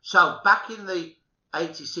 So, back in the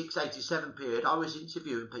 86, 87 period, I was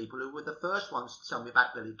interviewing people who were the first ones to tell me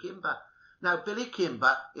about Billy Kimber. Now, Billy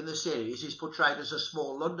Kimber, in the series, is portrayed as a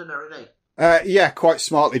small Londoner, isn't he? Yeah, quite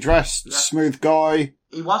smartly dressed, smooth guy.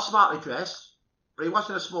 He was smartly dressed, but he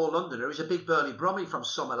wasn't a small Londoner. He was a big burly brummie from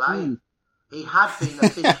Summer Lane. He had been a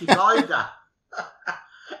Peaky Blinder.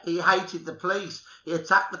 He hated the police. He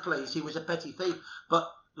attacked the police. He was a petty thief. But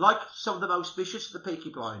like some of the most vicious of the Peaky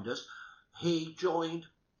Blinders, he joined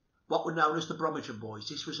what were known as the Brummagem Boys.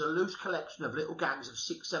 This was a loose collection of little gangs of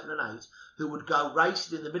 6, 7 and 8 who would go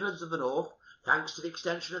racing in the Midlands of the North, thanks to the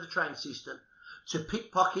extension of the train system, to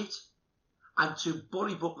pickpocket and to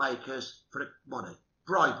bully bookmakers for money,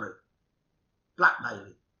 bribery,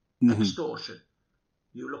 blackmailing, extortion.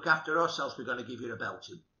 You look after us, else we're going to give you a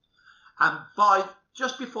belting. And by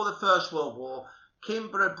just before the First World War,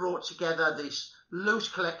 Kimber had brought together this loose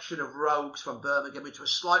collection of rogues from Birmingham into a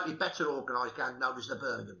slightly better organised gang known as the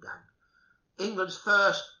Birmingham Gang. England's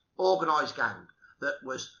first organised gang that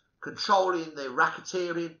was controlling the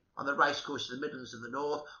racketeering on the racecourses of the Midlands and the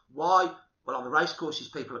North. Why? Well, on the racecourses,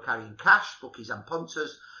 people are carrying cash, bookies and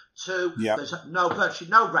punters. 2, there's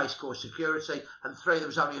virtually no racecourse security. And 3, there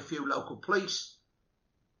was only a few local police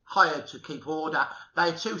hired to keep order.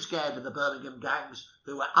 They were too scared of the Birmingham gangs,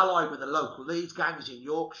 who were allied with the local Leeds gangs in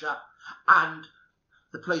Yorkshire, and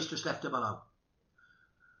the police just left them alone.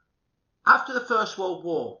 After the First World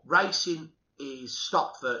War, racing is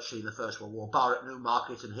stopped virtually in the First World War, bar at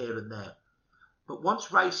Newmarket and here and there. But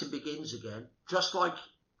once racing begins again, just like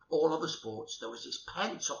all other sports, there was this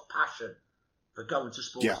pent-up passion for going to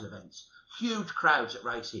sporting events. Huge crowds at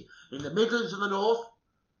racing. In the Midlands and the North,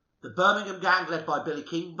 the Birmingham gang, led by Billy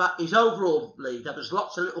Kimber, is overall leader. There's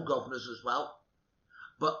lots of little governors as well.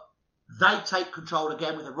 But they take control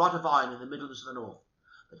again with a rod of iron in the Midlands and the North.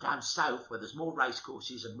 But down south, where there's more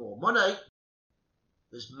racecourses and more money,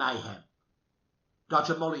 there's mayhem.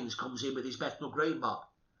 Dodger Mullins comes in with his Bethnal Green mob.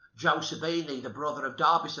 Joe Sabini, the brother of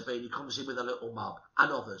Derby Sabini, comes in with a little mob,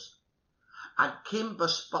 and others. And Kimber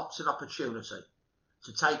spots an opportunity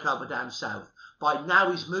to take over down south. By now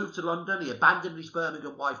he's moved to London. He abandoned his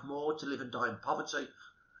Birmingham wife Maud to live and die in poverty,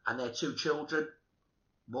 and their 2 children,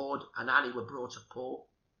 Maud and Annie, were brought up poor.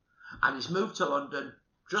 And he's moved to London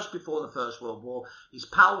just before the First World War. He's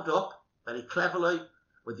palled up very cleverly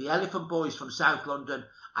with the Elephant Boys from South London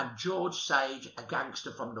and George Sage, a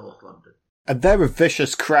gangster from North London. And they're a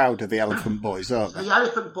vicious crowd of the Elephant Boys, aren't they? The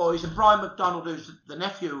Elephant Boys, and Brian MacDonald, who's the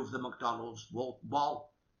nephew of the MacDonalds, Wall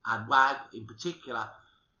and Wag in particular,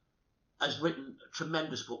 has written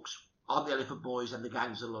tremendous books on the Elephant Boys and the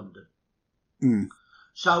gangs of London.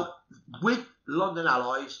 So, with London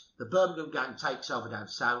allies, the Birmingham gang takes over down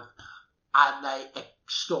south, and they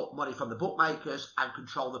extort money from the bookmakers and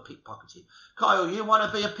control the pickpocketing. Kyle, you want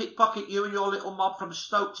to be a pickpocket, you and your little mob from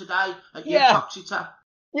Stoke today at your Toxeter?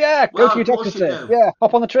 Yeah, go to your Toxeter. Yeah,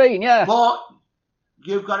 hop on the train, yeah. But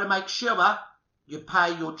you've got to make sure you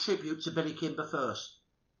pay your tribute to Billy Kimber first.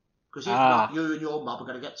 Because if not, you and your mob are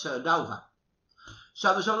going to get turned over.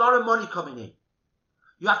 So there's a lot of money coming in.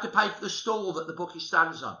 You have to pay for the stall that the bookie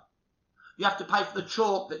stands on. You have to pay for the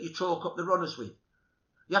chalk that you chalk up the runners with.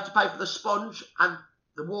 You have to pay for the sponge and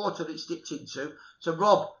the water it's dipped into to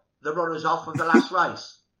rub the runners off of the last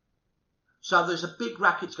race. So there's a big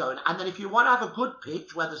racket going. And then if you want to have a good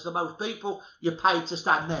pitch where there's the most people, you pay to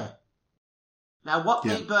stand there. Now, what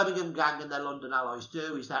the Birmingham gang and their London allies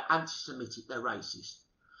do is they're anti-Semitic, they're racist.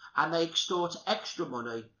 And they extort extra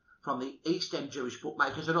money from the East End Jewish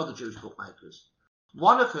bookmakers and other Jewish bookmakers.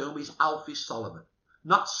 One of whom is Alfie Solomon.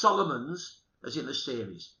 Not Solomon's, as in the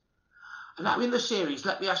series. And now in the series,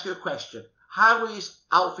 let me ask you a question. How is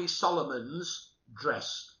Alfie Solomon's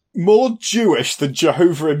dressed? More Jewish than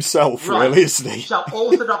Jehovah himself, really, isn't he? So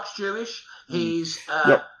Orthodox Jewish. He's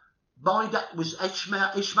my dad was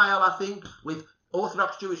Ishmael, I think, with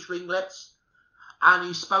Orthodox Jewish ringlets, and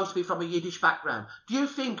he's supposed to be from a Yiddish background. Do you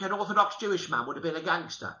think an Orthodox Jewish man would have been a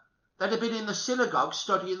gangster? They'd have been in the synagogue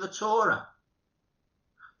studying the Torah.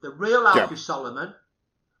 The real Alfie Solomon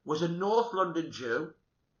was a North London Jew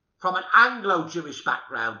from an Anglo-Jewish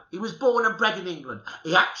background. He was born and bred in England.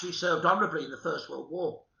 He actually served honourably in the First World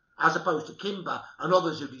War, as opposed to Kimber and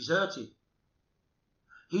others who deserted.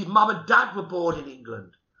 His mum and dad were born in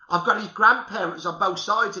England. I've got his grandparents on both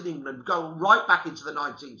sides in England, going right back into the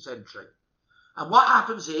 19th century. And what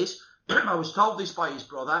happens is, I was told this by his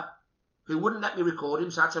brother, who wouldn't let me record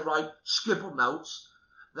him, so I had to write scribble notes,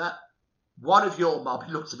 that one of your mob,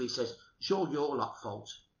 he looked at me and says, "It's all your lot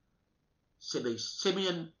fault."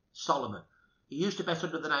 Simeon Solomon. He used to bet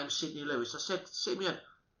under the name Sidney Lewis. I said, Simmy,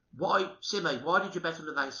 why did you bet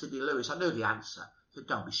under the name Sidney Lewis? I knew the answer. He said,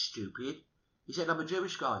 "Don't be stupid." He said, "I'm a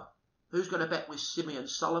Jewish guy. Who's going to bet with Simeon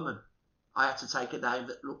Solomon?" I had to take a name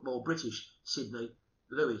that looked more British, Sidney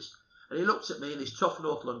Lewis. And he looked at me in his tough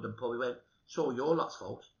North London pub. He went, "It's all your lot's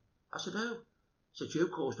fault." I said, "Who?" He said, "You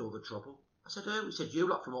caused all the trouble." I said, "Who?" He said, "You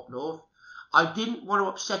lot from up north." I didn't want to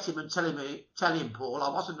upset him and tell him, Paul, I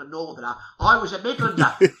wasn't a northerner. I was a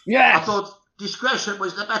Midlander. I thought discretion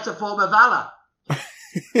was the better form of valour.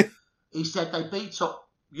 He said,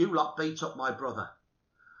 "You lot beat up my brother."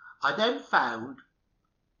 I then found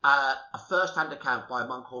a first-hand account by a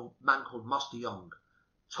man called Moster Young,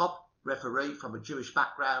 top referee from a Jewish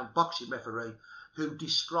background, boxing referee, who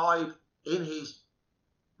described in his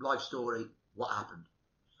life story what happened.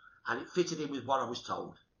 And it fitted in with what I was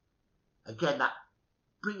told. Again, that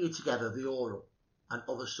bringing together the oral and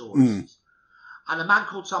other sources. And a man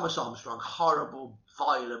called Thomas Armstrong, horrible,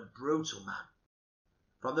 violent, brutal man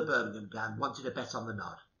from the Birmingham gang, wanted a bet on the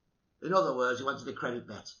nod. In other words, he wanted a credit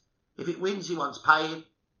bet. If it wins, he wants paying.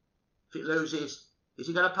 If it loses, is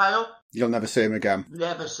he going to pay up? You'll never see him again.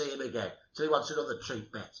 Never see him again. So he wants another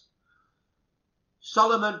treat bet.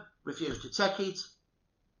 Solomon refused to take it.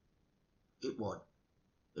 It won.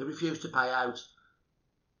 He refused to pay out.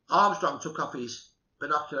 Armstrong took off his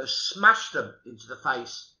binoculars, smashed them into the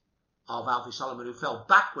face of Alfie Solomon, who fell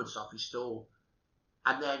backwards off his stool.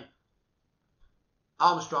 And then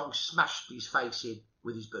Armstrong smashed his face in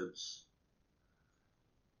with his boots.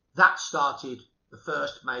 That started the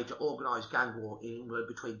first major organised gang war in England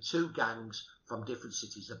between two gangs from different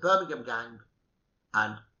cities, the Birmingham gang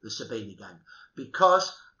and the Sabini gang.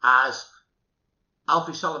 Because, as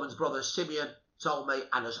Alfie Solomon's brother Simeon told me,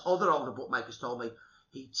 and as other older bookmakers told me,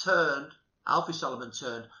 Alfie Solomon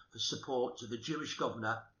turned for support to the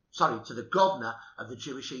the governor of the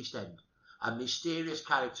Jewish East End, a mysterious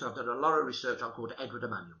character I've done a lot of research on called Edward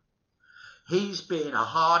Emanuel. He's been a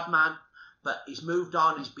hard man, but he's moved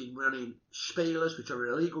on. He's been running Spielers, which are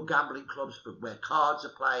illegal gambling clubs where cards are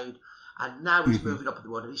played, and now he's moving up in the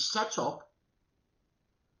world, and he's set up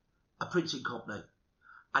a printing company.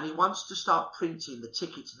 And he wants to start printing the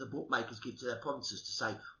tickets the bookmakers give to their punters to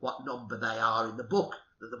say what number they are in the book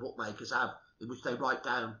that the bookmakers have, in which they write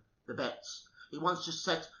down the bets. He wants to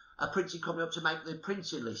set a printing company up to make the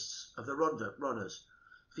printing lists of the runners.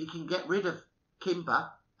 If he can get rid of Kimber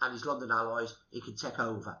and his London allies, he can take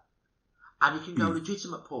over. And he can go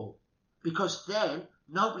legitimate, Paul, because then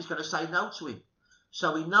nobody's going to say no to him.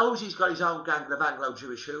 So he knows he's got his own gang of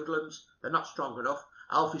Anglo-Jewish hoodlums. They're not strong enough.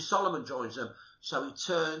 Alfie Solomon joins them. So he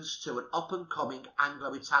turns to an up-and-coming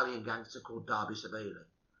Anglo-Italian gangster called Darby Sabini.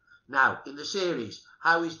 Now, in the series,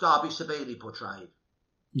 how is Darby Sabini portrayed?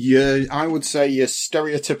 Yeah, I would say your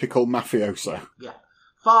stereotypical mafioso. Yeah,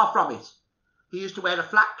 far from it. He used to wear a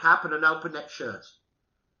flat cap and an open-neck shirt.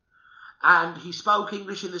 And he spoke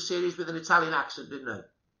English in the series with an Italian accent, didn't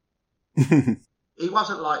he? He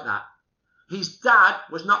wasn't like that. His dad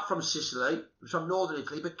was not from Sicily, he was from northern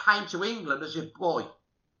Italy, but came to England as a boy.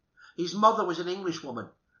 His mother was an English woman,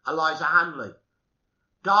 Eliza Hanley.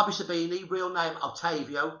 Darby Sabini, real name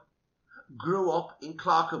Ottavio, grew up in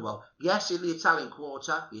Clerkenwell. Yes, in the Italian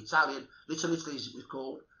quarter, Little Italy as it was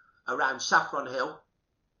called, around Saffron Hill.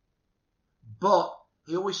 But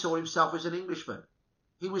he always saw himself as an Englishman.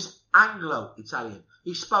 He was Anglo-Italian.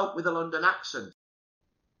 He spoke with a London accent.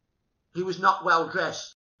 He was not well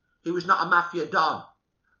dressed. He was not a mafia don,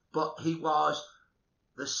 but he was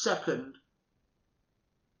the second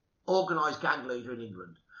organised gang leader in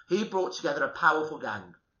England. He brought together a powerful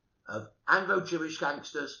gang of Anglo-Jewish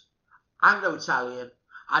gangsters, Anglo-Italian,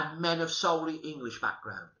 and men of solely English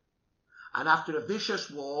background. And after a vicious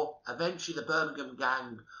war, eventually the Birmingham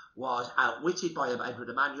gang was outwitted by Edward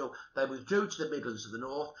Emanuel. They withdrew to the Midlands of the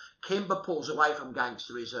North. Kimber pulls away from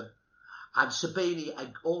gangsterism, and Sabini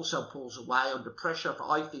also pulls away under pressure,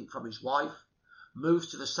 I think, from his wife,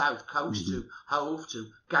 moves to the south coast to Hove, to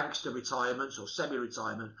gangster retirement or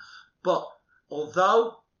semi-retirement. But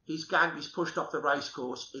although his gang is pushed off the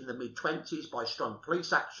racecourse in the mid-20s by strong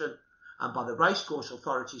police action and by the racecourse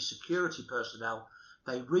authority's security personnel,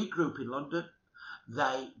 they regroup in London.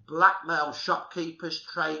 They blackmail shopkeepers,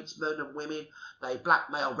 tradesmen and women. They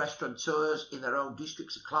blackmail restaurateurs in their own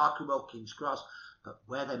districts of Clerkenwell, King's Cross. But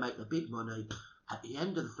where they make the big money, at the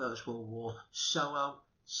end of the First World War, Soho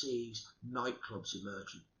sees nightclubs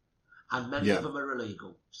emerging. And many of them are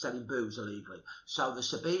illegal, selling booze illegally. So the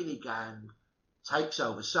Sabini gang takes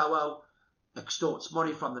over Soho, extorts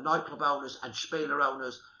money from the nightclub owners and Spieler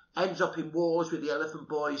owners, ends up in wars with the Elephant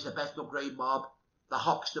Boys, the Bethnal Green mob, the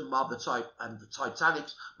Hoxton mob, and the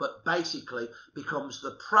Titanics, but basically becomes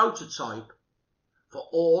the prototype for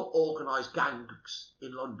all organised gangs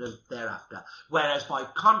in London thereafter. Whereas by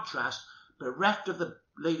contrast, bereft of the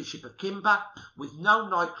leadership of Kimber, with no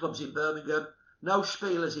nightclubs in Birmingham, no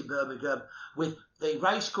Spielers in Birmingham, with the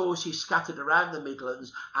racecourses scattered around the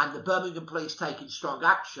Midlands and the Birmingham police taking strong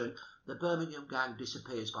action, the Birmingham gang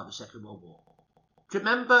disappears by the Second World War. Do you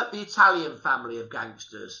remember the Italian family of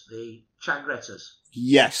gangsters, the Changrettas?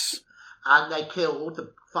 Yes. And they killed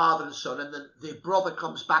the father and son, and the brother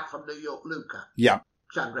comes back from New York, Luca. Yeah.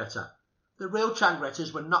 Changretta. The real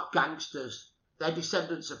Changrettas were not gangsters. They're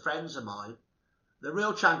descendants of friends of mine. The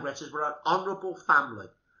real Changrettas were an honourable family.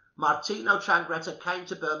 Martino Changretta came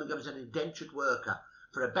to Birmingham as an indentured worker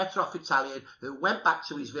for a better-off Italian who went back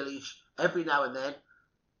to his village every now and then,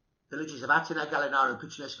 villages of Atene, Gallinaro and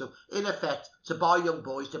Puccinesco, in effect to buy young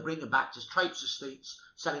boys to bring them back to traipse the streets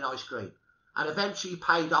selling ice cream, and eventually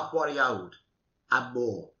paid off what he owed and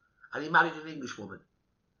more. And he married an English woman,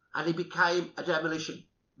 and he became a demolition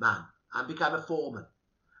man and became a foreman.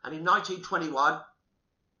 And in 1921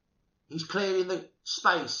 he's clearing the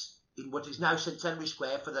space in what is now Centenary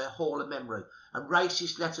Square for the Hall of Memory, and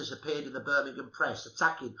racist letters appeared in the Birmingham press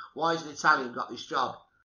attacking why has an Italian got this job,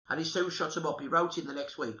 and he soon shut him up. He wrote in the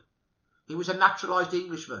next week he was a naturalised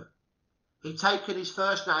Englishman. He'd taken his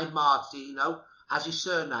first name, Martino, as his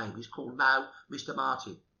surname. He's called now Mr.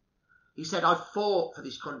 Martin. He said, I fought for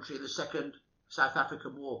this country in the Second South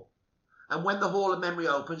African War. And when the Hall of Memory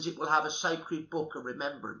opens, it will have a sacred book of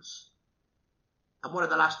remembrance. And one of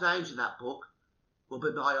the last names in that book will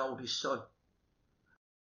be my oldest son.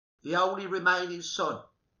 The only remaining son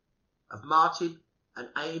of Martin and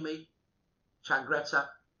Amy Changretta,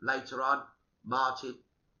 later on, Martin,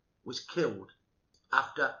 was killed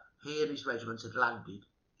after he and his regiment had landed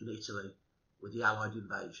in Italy with the Allied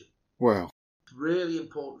invasion. Wow. It's really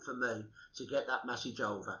important for me to get that message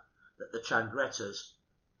over, that the Changrettas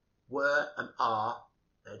were and are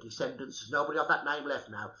their descendants. There's nobody of that name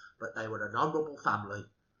left now, but they were an honourable family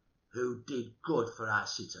who did good for our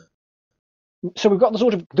city. So we've got the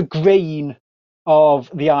sort of the grain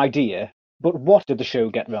of the idea, but what did the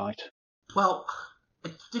show get right? Well,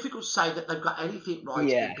 it's difficult to say that they've got anything right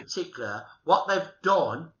in particular. What they've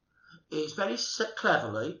done is very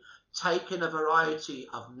cleverly taken a variety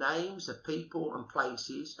of names of people and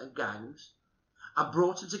places and gangs and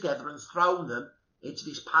brought them together and thrown them into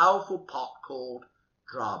this powerful pot called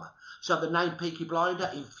drama. So the name Peaky Blinder,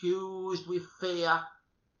 infused with fear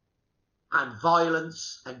and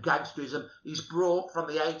violence and gangsterism, is brought from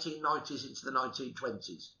the 1890s into the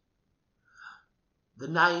 1920s. The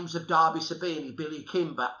names of Darby Sabini, Billy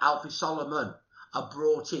Kimber, Alfie Solomon are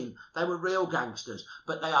brought in. They were real gangsters,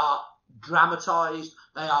 but they are dramatised,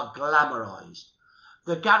 they are glamorised.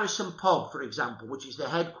 The Garrison Pub, for example, which is the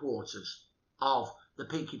headquarters of the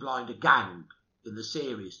Peaky Blinder gang in the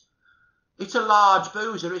series, it's a large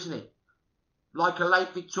boozer, isn't it? Like a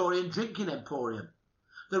late Victorian drinking emporium.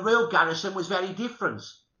 The real Garrison was very different.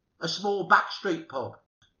 A small backstreet pub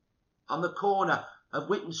on the corner of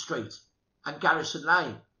Whitton Street and Garrison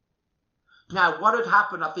Lane. Now, what had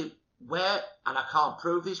happened, I think, and I can't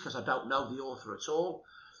prove this because I don't know the author at all,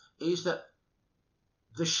 is that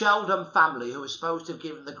the Sheldon family, who was supposed to have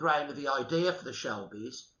given the grain of the idea for the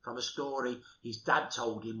Shelbys from a story his dad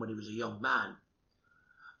told him when he was a young man,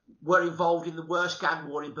 were involved in the worst gang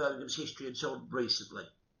war in Birmingham's history until recently.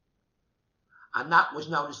 And that was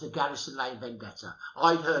known as the Garrison Lane Vendetta.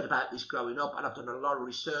 I'd heard about this growing up, and I've done a lot of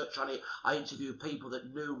research on it. I interviewed people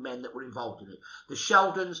that knew men that were involved in it. The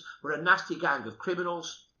Sheldons were a nasty gang of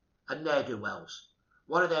criminals and ne'er-do-wells.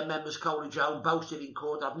 One of their members, Coley Jones, boasted in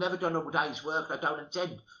court, "I've never done a day's work, and I don't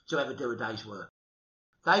intend to ever do a day's work."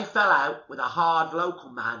 They fell out with a hard local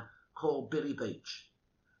man called Billy Beach,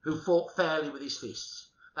 who fought fairly with his fists.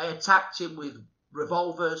 They attacked him with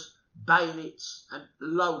revolvers, bayonets, and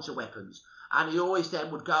loads of weapons. And he always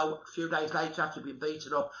then would go a few days later after being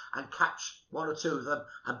beaten up and catch one or two of them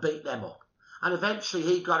and beat them up. And eventually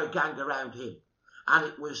he got a gang around him. And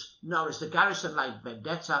it was known as the Garrison Lane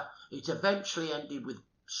Vendetta. It eventually ended with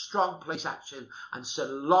strong police action and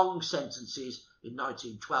some long sentences in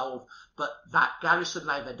 1912. But that Garrison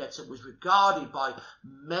Lane Vendetta was regarded by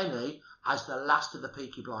many as the last of the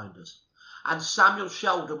Peaky Blinders. And Samuel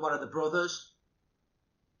Sheldon, one of the brothers,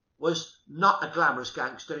 was not a glamorous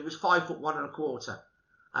gangster. He was 5'1.25".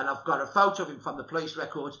 And I've got a photo of him from the police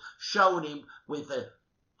records showing him with the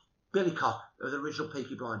billycock of the original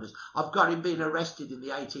Peaky Blinders. I've got him being arrested in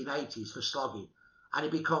the 1880s for slogging, and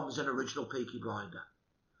he becomes an original Peaky Blinder.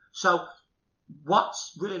 So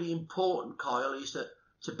what's really important, Kyle, is that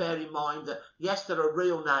to bear in mind that, yes, there are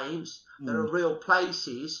real names, there are real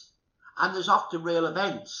places, and there's often real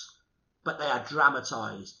events, but they are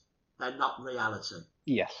dramatised. They're not reality.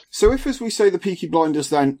 Yes. So if, as we say, the Peaky Blinders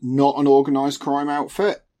then not an organised crime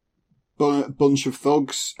outfit, but a bunch of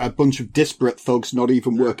thugs, a bunch of disparate thugs not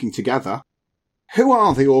even working together, who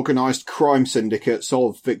are the organised crime syndicates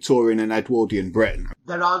of Victorian and Edwardian Britain?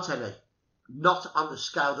 There aren't any. Not on the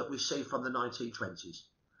scale that we see from the 1920s.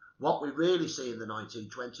 What we really see in the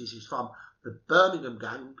 1920s is from the Birmingham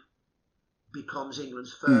gang becomes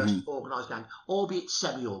England's first organised gang, albeit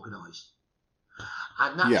semi-organised.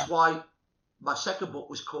 And that's why my second book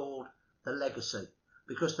was called The Legacy,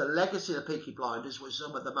 because the legacy of the Peaky Blinders was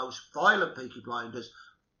some of the most violent Peaky Blinders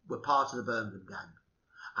were part of the Birmingham gang.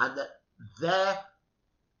 And that their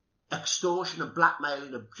extortion and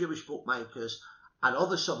blackmailing of Jewish bookmakers and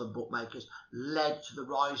other southern bookmakers led to the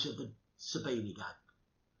rise of the Sabini gang.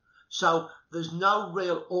 So there's no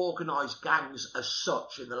real organised gangs as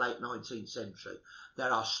such in the late 19th century.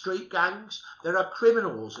 There are street gangs, there are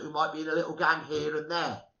criminals who might be in a little gang here and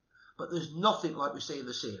there, but there's nothing like we see in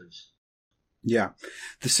the series. Yeah.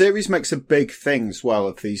 The series makes a big thing as well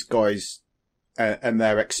of these guys and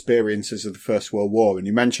their experiences of the First World War. And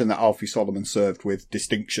you mentioned that Alfie Solomon served with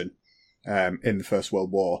distinction in the First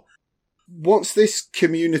World War. What's this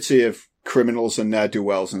community of criminals and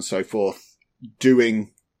ne'er-do-wells and so forth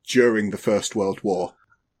doing during the First World War?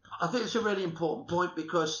 I think it's a really important point,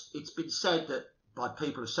 because it's been said that by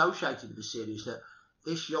people associated with the series that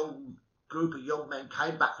this young group of young men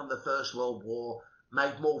came back from the First World War,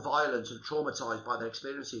 made more violent and traumatised by their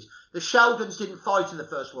experiences. The Sheldons didn't fight in the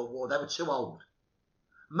First World War. They were too old.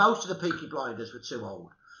 Most of the Peaky Blinders were too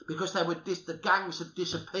old because the gangs had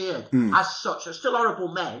disappeared as such. They're still horrible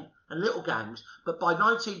men and little gangs, but by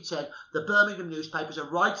 1910, the Birmingham newspapers are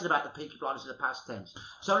writing about the Peaky Blinders in the past tense.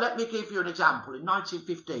 So let me give you an example. In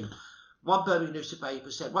 1915, one Birmingham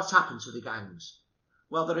newspaper said, "What's happened to the gangs?"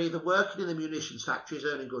 Well, they're either working in the munitions factories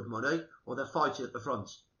earning good money, or they're fighting at the front.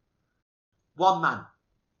 One man,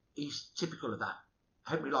 he's typical of that,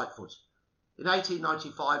 Henry Lightfoot. In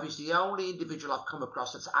 1895, he's the only individual I've come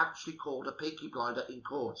across that's actually called a Peaky Blinder in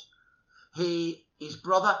court. His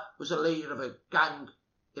brother was a leader of a gang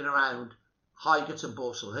in around Highgate and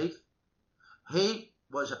Borsall Heath. He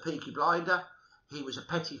was a Peaky Blinder. He was a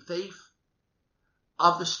petty thief,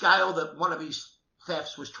 of the scale that one of his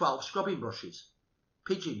thefts was 12 scrubbing brushes,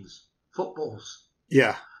 pigeons, footballs.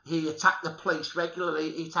 Yeah. He attacked the police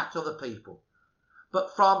regularly. He attacked other people.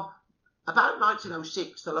 But from about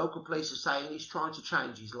 1906, the local police are saying he's trying to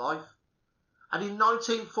change his life. And in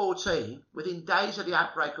 1914, within days of the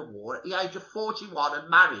outbreak of war, at the age of 41 and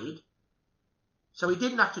married, so he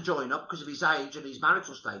didn't have to join up because of his age and his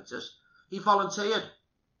marital status, he volunteered.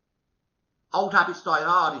 Old habits die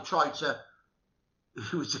hard.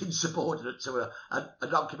 He was insubordinate to a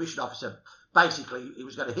non-commissioned officer. Basically, he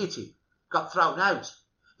was going to hit him. Got thrown out.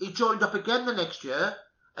 He joined up again the next year.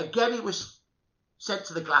 Again, he was sent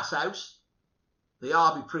to the glass house, the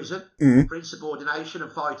army prison, for insubordination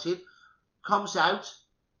and fighting. Comes out,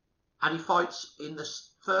 and he fights in the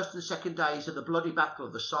first and second days of the bloody Battle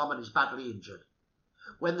of the Somme and is badly injured.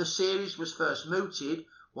 When the series was first mooted,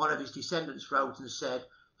 one of his descendants wrote and said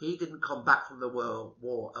he didn't come back from the World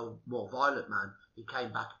War a more violent man. He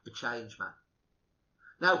came back a changed man.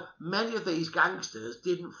 Now, many of these gangsters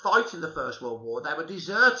didn't fight in the First World War. They were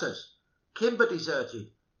deserters. Kimber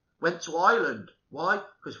deserted, went to Ireland. Why?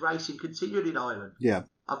 Because racing continued in Ireland. Yeah.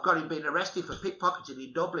 I've got him being arrested for pickpocketing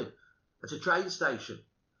in Dublin at a train station.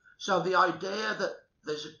 So the idea that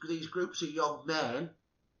there's these groups of young men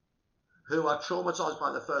who are traumatised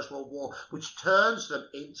by the First World War, which turns them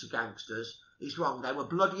into gangsters, is wrong. They were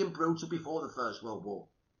bloody and brutal before the First World War.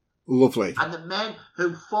 Lovely. And the men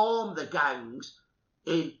who formed the gangs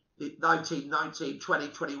in 1919, 20,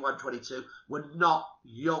 21, 22 were not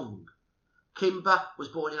young. Kimber was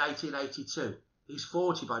born in 1882. He's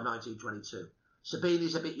 40 by 1922.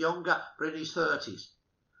 Sabini's a bit younger, but in his 30s.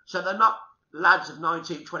 So they're not lads of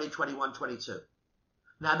 19, 20, 21, 22.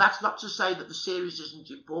 Now, that's not to say that the series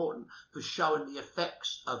isn't important for showing the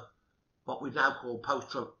effects of what we now call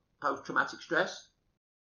post-traumatic stress.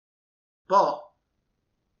 But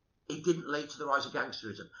it didn't lead to the rise of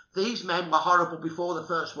gangsterism. These men were horrible before the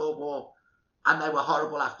First World War, and they were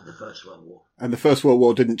horrible after the First World War. And the First World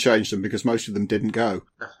War didn't change them because most of them didn't go.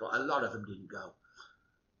 That's right. A lot of them didn't go.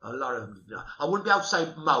 A lot of them didn't go. I wouldn't be able to say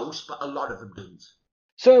most, but a lot of them didn't.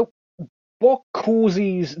 So, what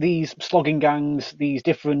causes these slogging gangs, these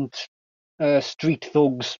different street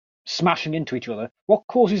thugs smashing into each other? What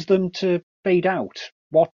causes them to fade out?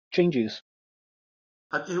 What changes?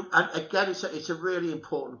 And again, it's a really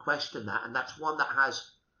important question, and that's one that has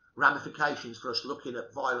ramifications for us looking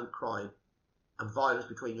at violent crime and violence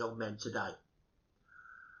between young men today.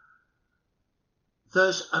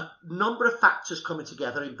 There's a number of factors coming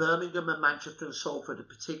together in Birmingham and Manchester and Salford in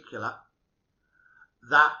particular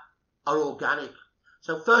that are organic.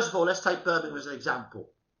 So first of all, let's take Birmingham as an example.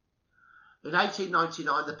 In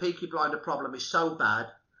 1899, the Peaky Blinder problem is so bad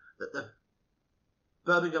that the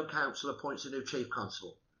Birmingham Council appoints a new Chief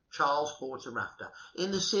Constable, Charles Horton Rafter.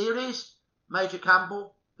 In the series, Major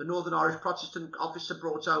Campbell, the Northern Irish Protestant officer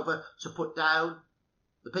brought over to put down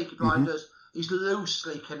the Peaky Blinders, is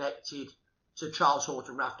loosely connected to Charles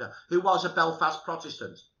Horton Rafter, who was a Belfast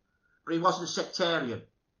Protestant, but he wasn't sectarian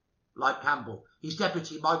like Campbell. His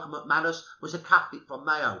deputy, Michael McManus, was a Catholic from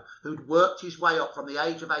Mayo who'd worked his way up from the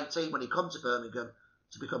age of 18 when he come to Birmingham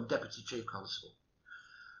to become Deputy Chief Constable.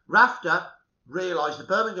 Rafter realised the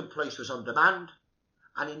Birmingham police was on demand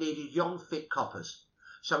and he needed young, fit coppers.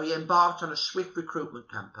 So he embarked on a swift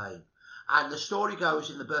recruitment campaign. And the story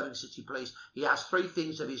goes in the Birmingham City Police, he asked three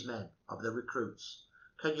things of his men, of the recruits.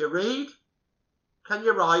 Can you read? Can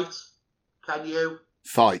you write? Can you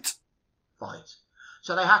fight? Fight.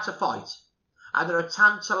 So they had to fight. And there are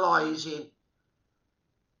tantalising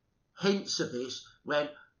hints of this when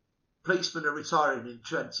policemen are retiring in the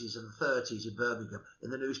 20s and 30s in Birmingham.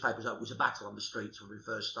 In the newspapers, it was a battle on the streets when we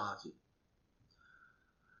first started.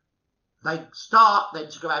 They start then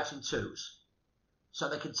to go out in twos. So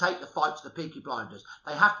they can take the fight to the Peaky Blinders.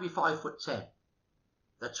 They have to be 5'10".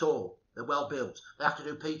 They're tall. They're well built. They have to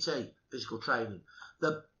do PT, physical training.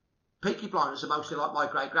 The Peaky Blinders are mostly like my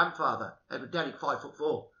great-grandfather, Edward Derrick,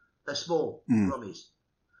 5'4". They're small, rummies.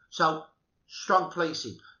 So, strong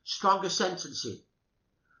policing, stronger sentencing.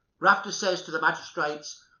 Rafter says to the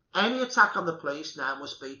magistrates, any attack on the police now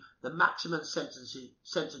must be the maximum sentence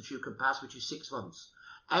you can pass, which is 6 months.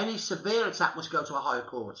 Any severe attack must go to a higher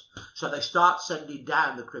court. So they start sending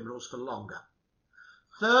down the criminals for longer.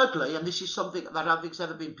 Thirdly, and this is something that I don't think's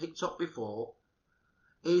ever been picked up before,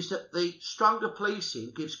 is that the stronger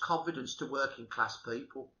policing gives confidence to working class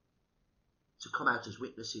people to come out as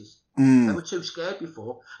witnesses. They were too scared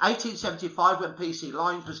before. 1875, when P.C.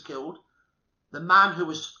 Lyons was killed, the man who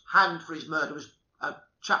was hanged for his murder was a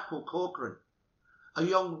chap called Corcoran. A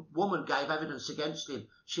young woman gave evidence against him.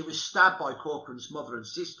 She was stabbed by Corcoran's mother and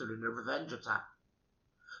sister in a revenge attack.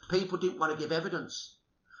 People didn't want to give evidence.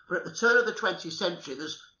 But at the turn of the 20th century,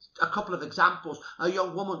 there's a couple of examples. A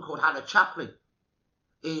young woman called Hannah Chaplin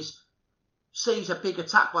sees a big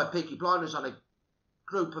attack by Peaky Blinders on a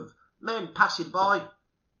group of men passing by,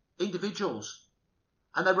 individuals,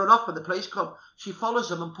 and they run off when the police come. She follows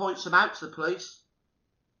them and points them out to the police.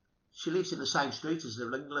 She lives in the same street as the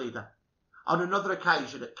ringleader. On another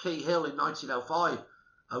occasion at Key Hill in 1905,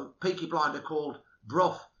 a Peaky Blinder called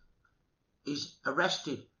Bruff is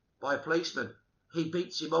arrested by a policeman. He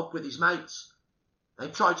beats him up with his mates. They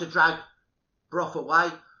try to drag Bruff away.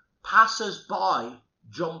 Passers-by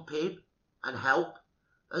jump in and help.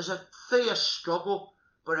 There's a fierce struggle,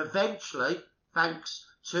 but eventually, thanks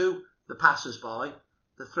to the passers-by,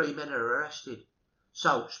 the three men are arrested.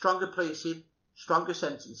 So, stronger policing, stronger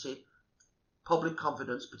sentencing, public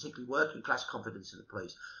confidence, particularly working class confidence in the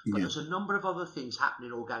police. But there's a number of other things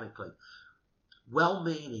happening organically.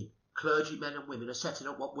 Well-meaning clergymen and women are setting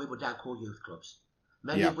up what we would now call youth clubs,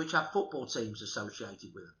 many of which have football teams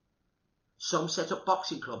associated with them. Some set up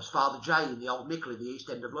boxing clubs, Father J in the Old Nickel in the East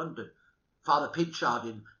End of London, Father Pinchard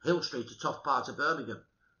in Hill Street, a tough part of Birmingham.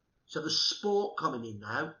 So there's sport coming in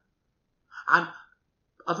now. And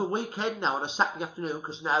of a weekend now, on a Saturday afternoon,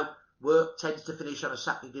 because now work tends to finish on a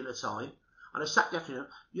Saturday dinner time, on a Saturday afternoon,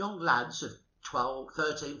 young lads of 12,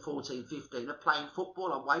 13, 14, 15 are playing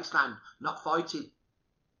football on wasteland, not fighting.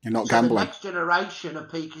 You're not so gambling. The next generation of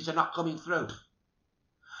Peakies are not coming through.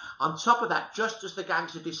 On top of that, just as the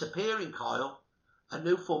gangs are disappearing, Kyle, a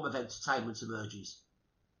new form of entertainment emerges.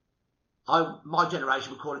 My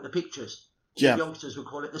generation would call it the pictures. Yeah. The youngsters would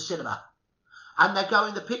call it the cinema. And they're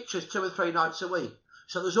going the pictures 2 or 3 nights a week.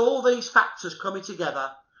 So there's all these factors coming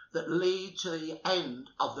together that lead to the end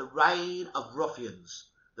of the reign of ruffians,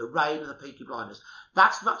 the reign of the Peaky Blinders.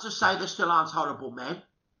 That's not to say there still aren't horrible men,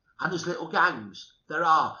 and there's little gangs. There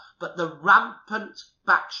are. But the rampant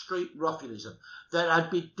backstreet ruffianism that had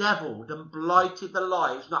bedevilled and blighted the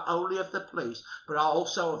lives not only of the police, but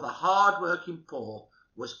also of the hard-working poor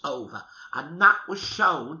was over. And that was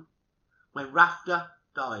shown when Rafter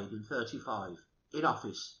died in 1935 in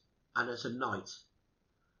office and as a knight.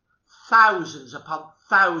 Thousands upon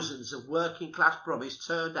thousands of working class brummies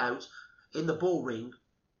turned out in the bull ring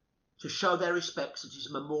to show their respects at his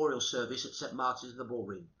memorial service at St Martin's in the Bull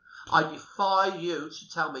Ring. I defy you to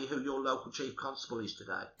tell me who your local chief constable is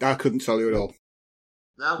today. I couldn't tell you at all.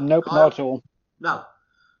 No? Nope, not at all. No.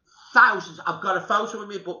 Thousands. I've got a photo in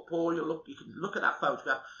my book, Paul. You can look at that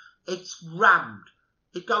photograph. It's rammed.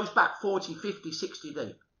 It goes back 40, 50, 60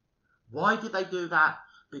 deep. Why did they do that?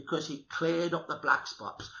 Because he cleared up the black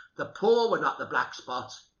spots. The poor were not the black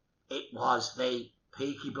spots. It was the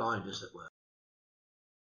Peaky Blinders that were.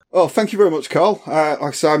 Oh, thank you very much, Carl. Like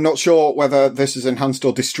I say, I'm not sure whether this has enhanced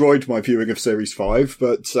or destroyed my viewing of Series 5,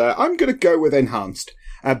 but I'm going to go with enhanced.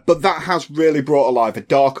 But that has really brought alive a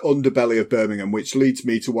dark underbelly of Birmingham, which leads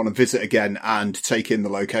me to want to visit again and take in the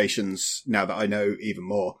locations now that I know even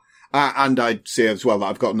more. And I see as well that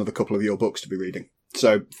I've got another couple of your books to be reading.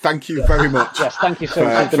 So thank you very much. Yes, thank you so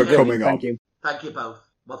much for coming on. Thank you. Thank you both.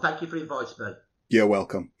 Well, thank you for inviting me. You're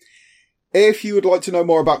welcome. If you would like to know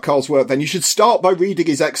more about Carl's work, then you should start by reading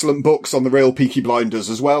his excellent books on the real Peaky Blinders,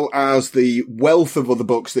 as well as the wealth of other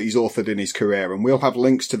books that he's authored in his career, and we'll have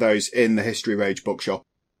links to those in the History Rage bookshop.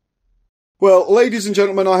 Well, ladies and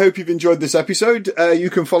gentlemen, I hope you've enjoyed this episode. You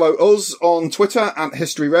can follow us on Twitter at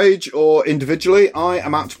History Rage, or individually, I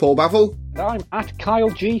am at Paul Bavill. I'm at Kyle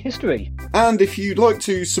G History. And if you'd like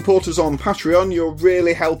to support us on Patreon, you're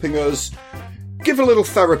really helping us give a little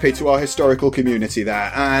therapy to our historical community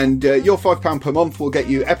there. And your £5 per month will get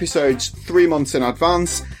you episodes 3 months in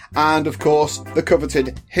advance. And, of course, the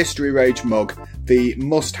coveted History Rage mug, the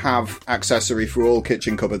must-have accessory for all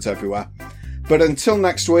kitchen cupboards everywhere. But until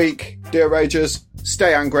next week, dear Ragers,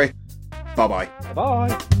 stay angry. Bye-bye.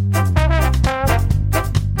 Bye-bye.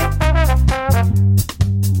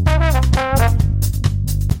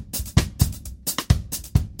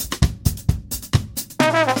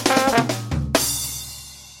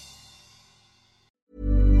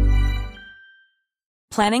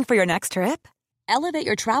 Planning for your next trip? Elevate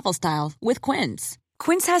your travel style with Quince.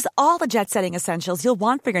 Quince has all the jet-setting essentials you'll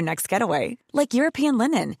want for your next getaway, like European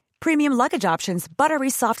linen, premium luggage options, buttery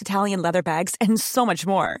soft Italian leather bags, and so much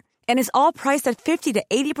more. And is all priced at 50 to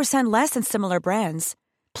 80% less than similar brands.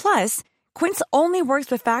 Plus, Quince only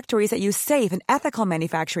works with factories that use safe and ethical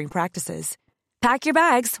manufacturing practices. Pack your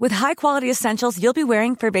bags with high-quality essentials you'll be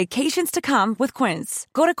wearing for vacations to come with Quince.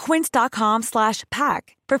 Go to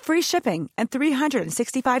quince.com/pack for free shipping and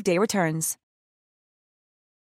 365-day returns.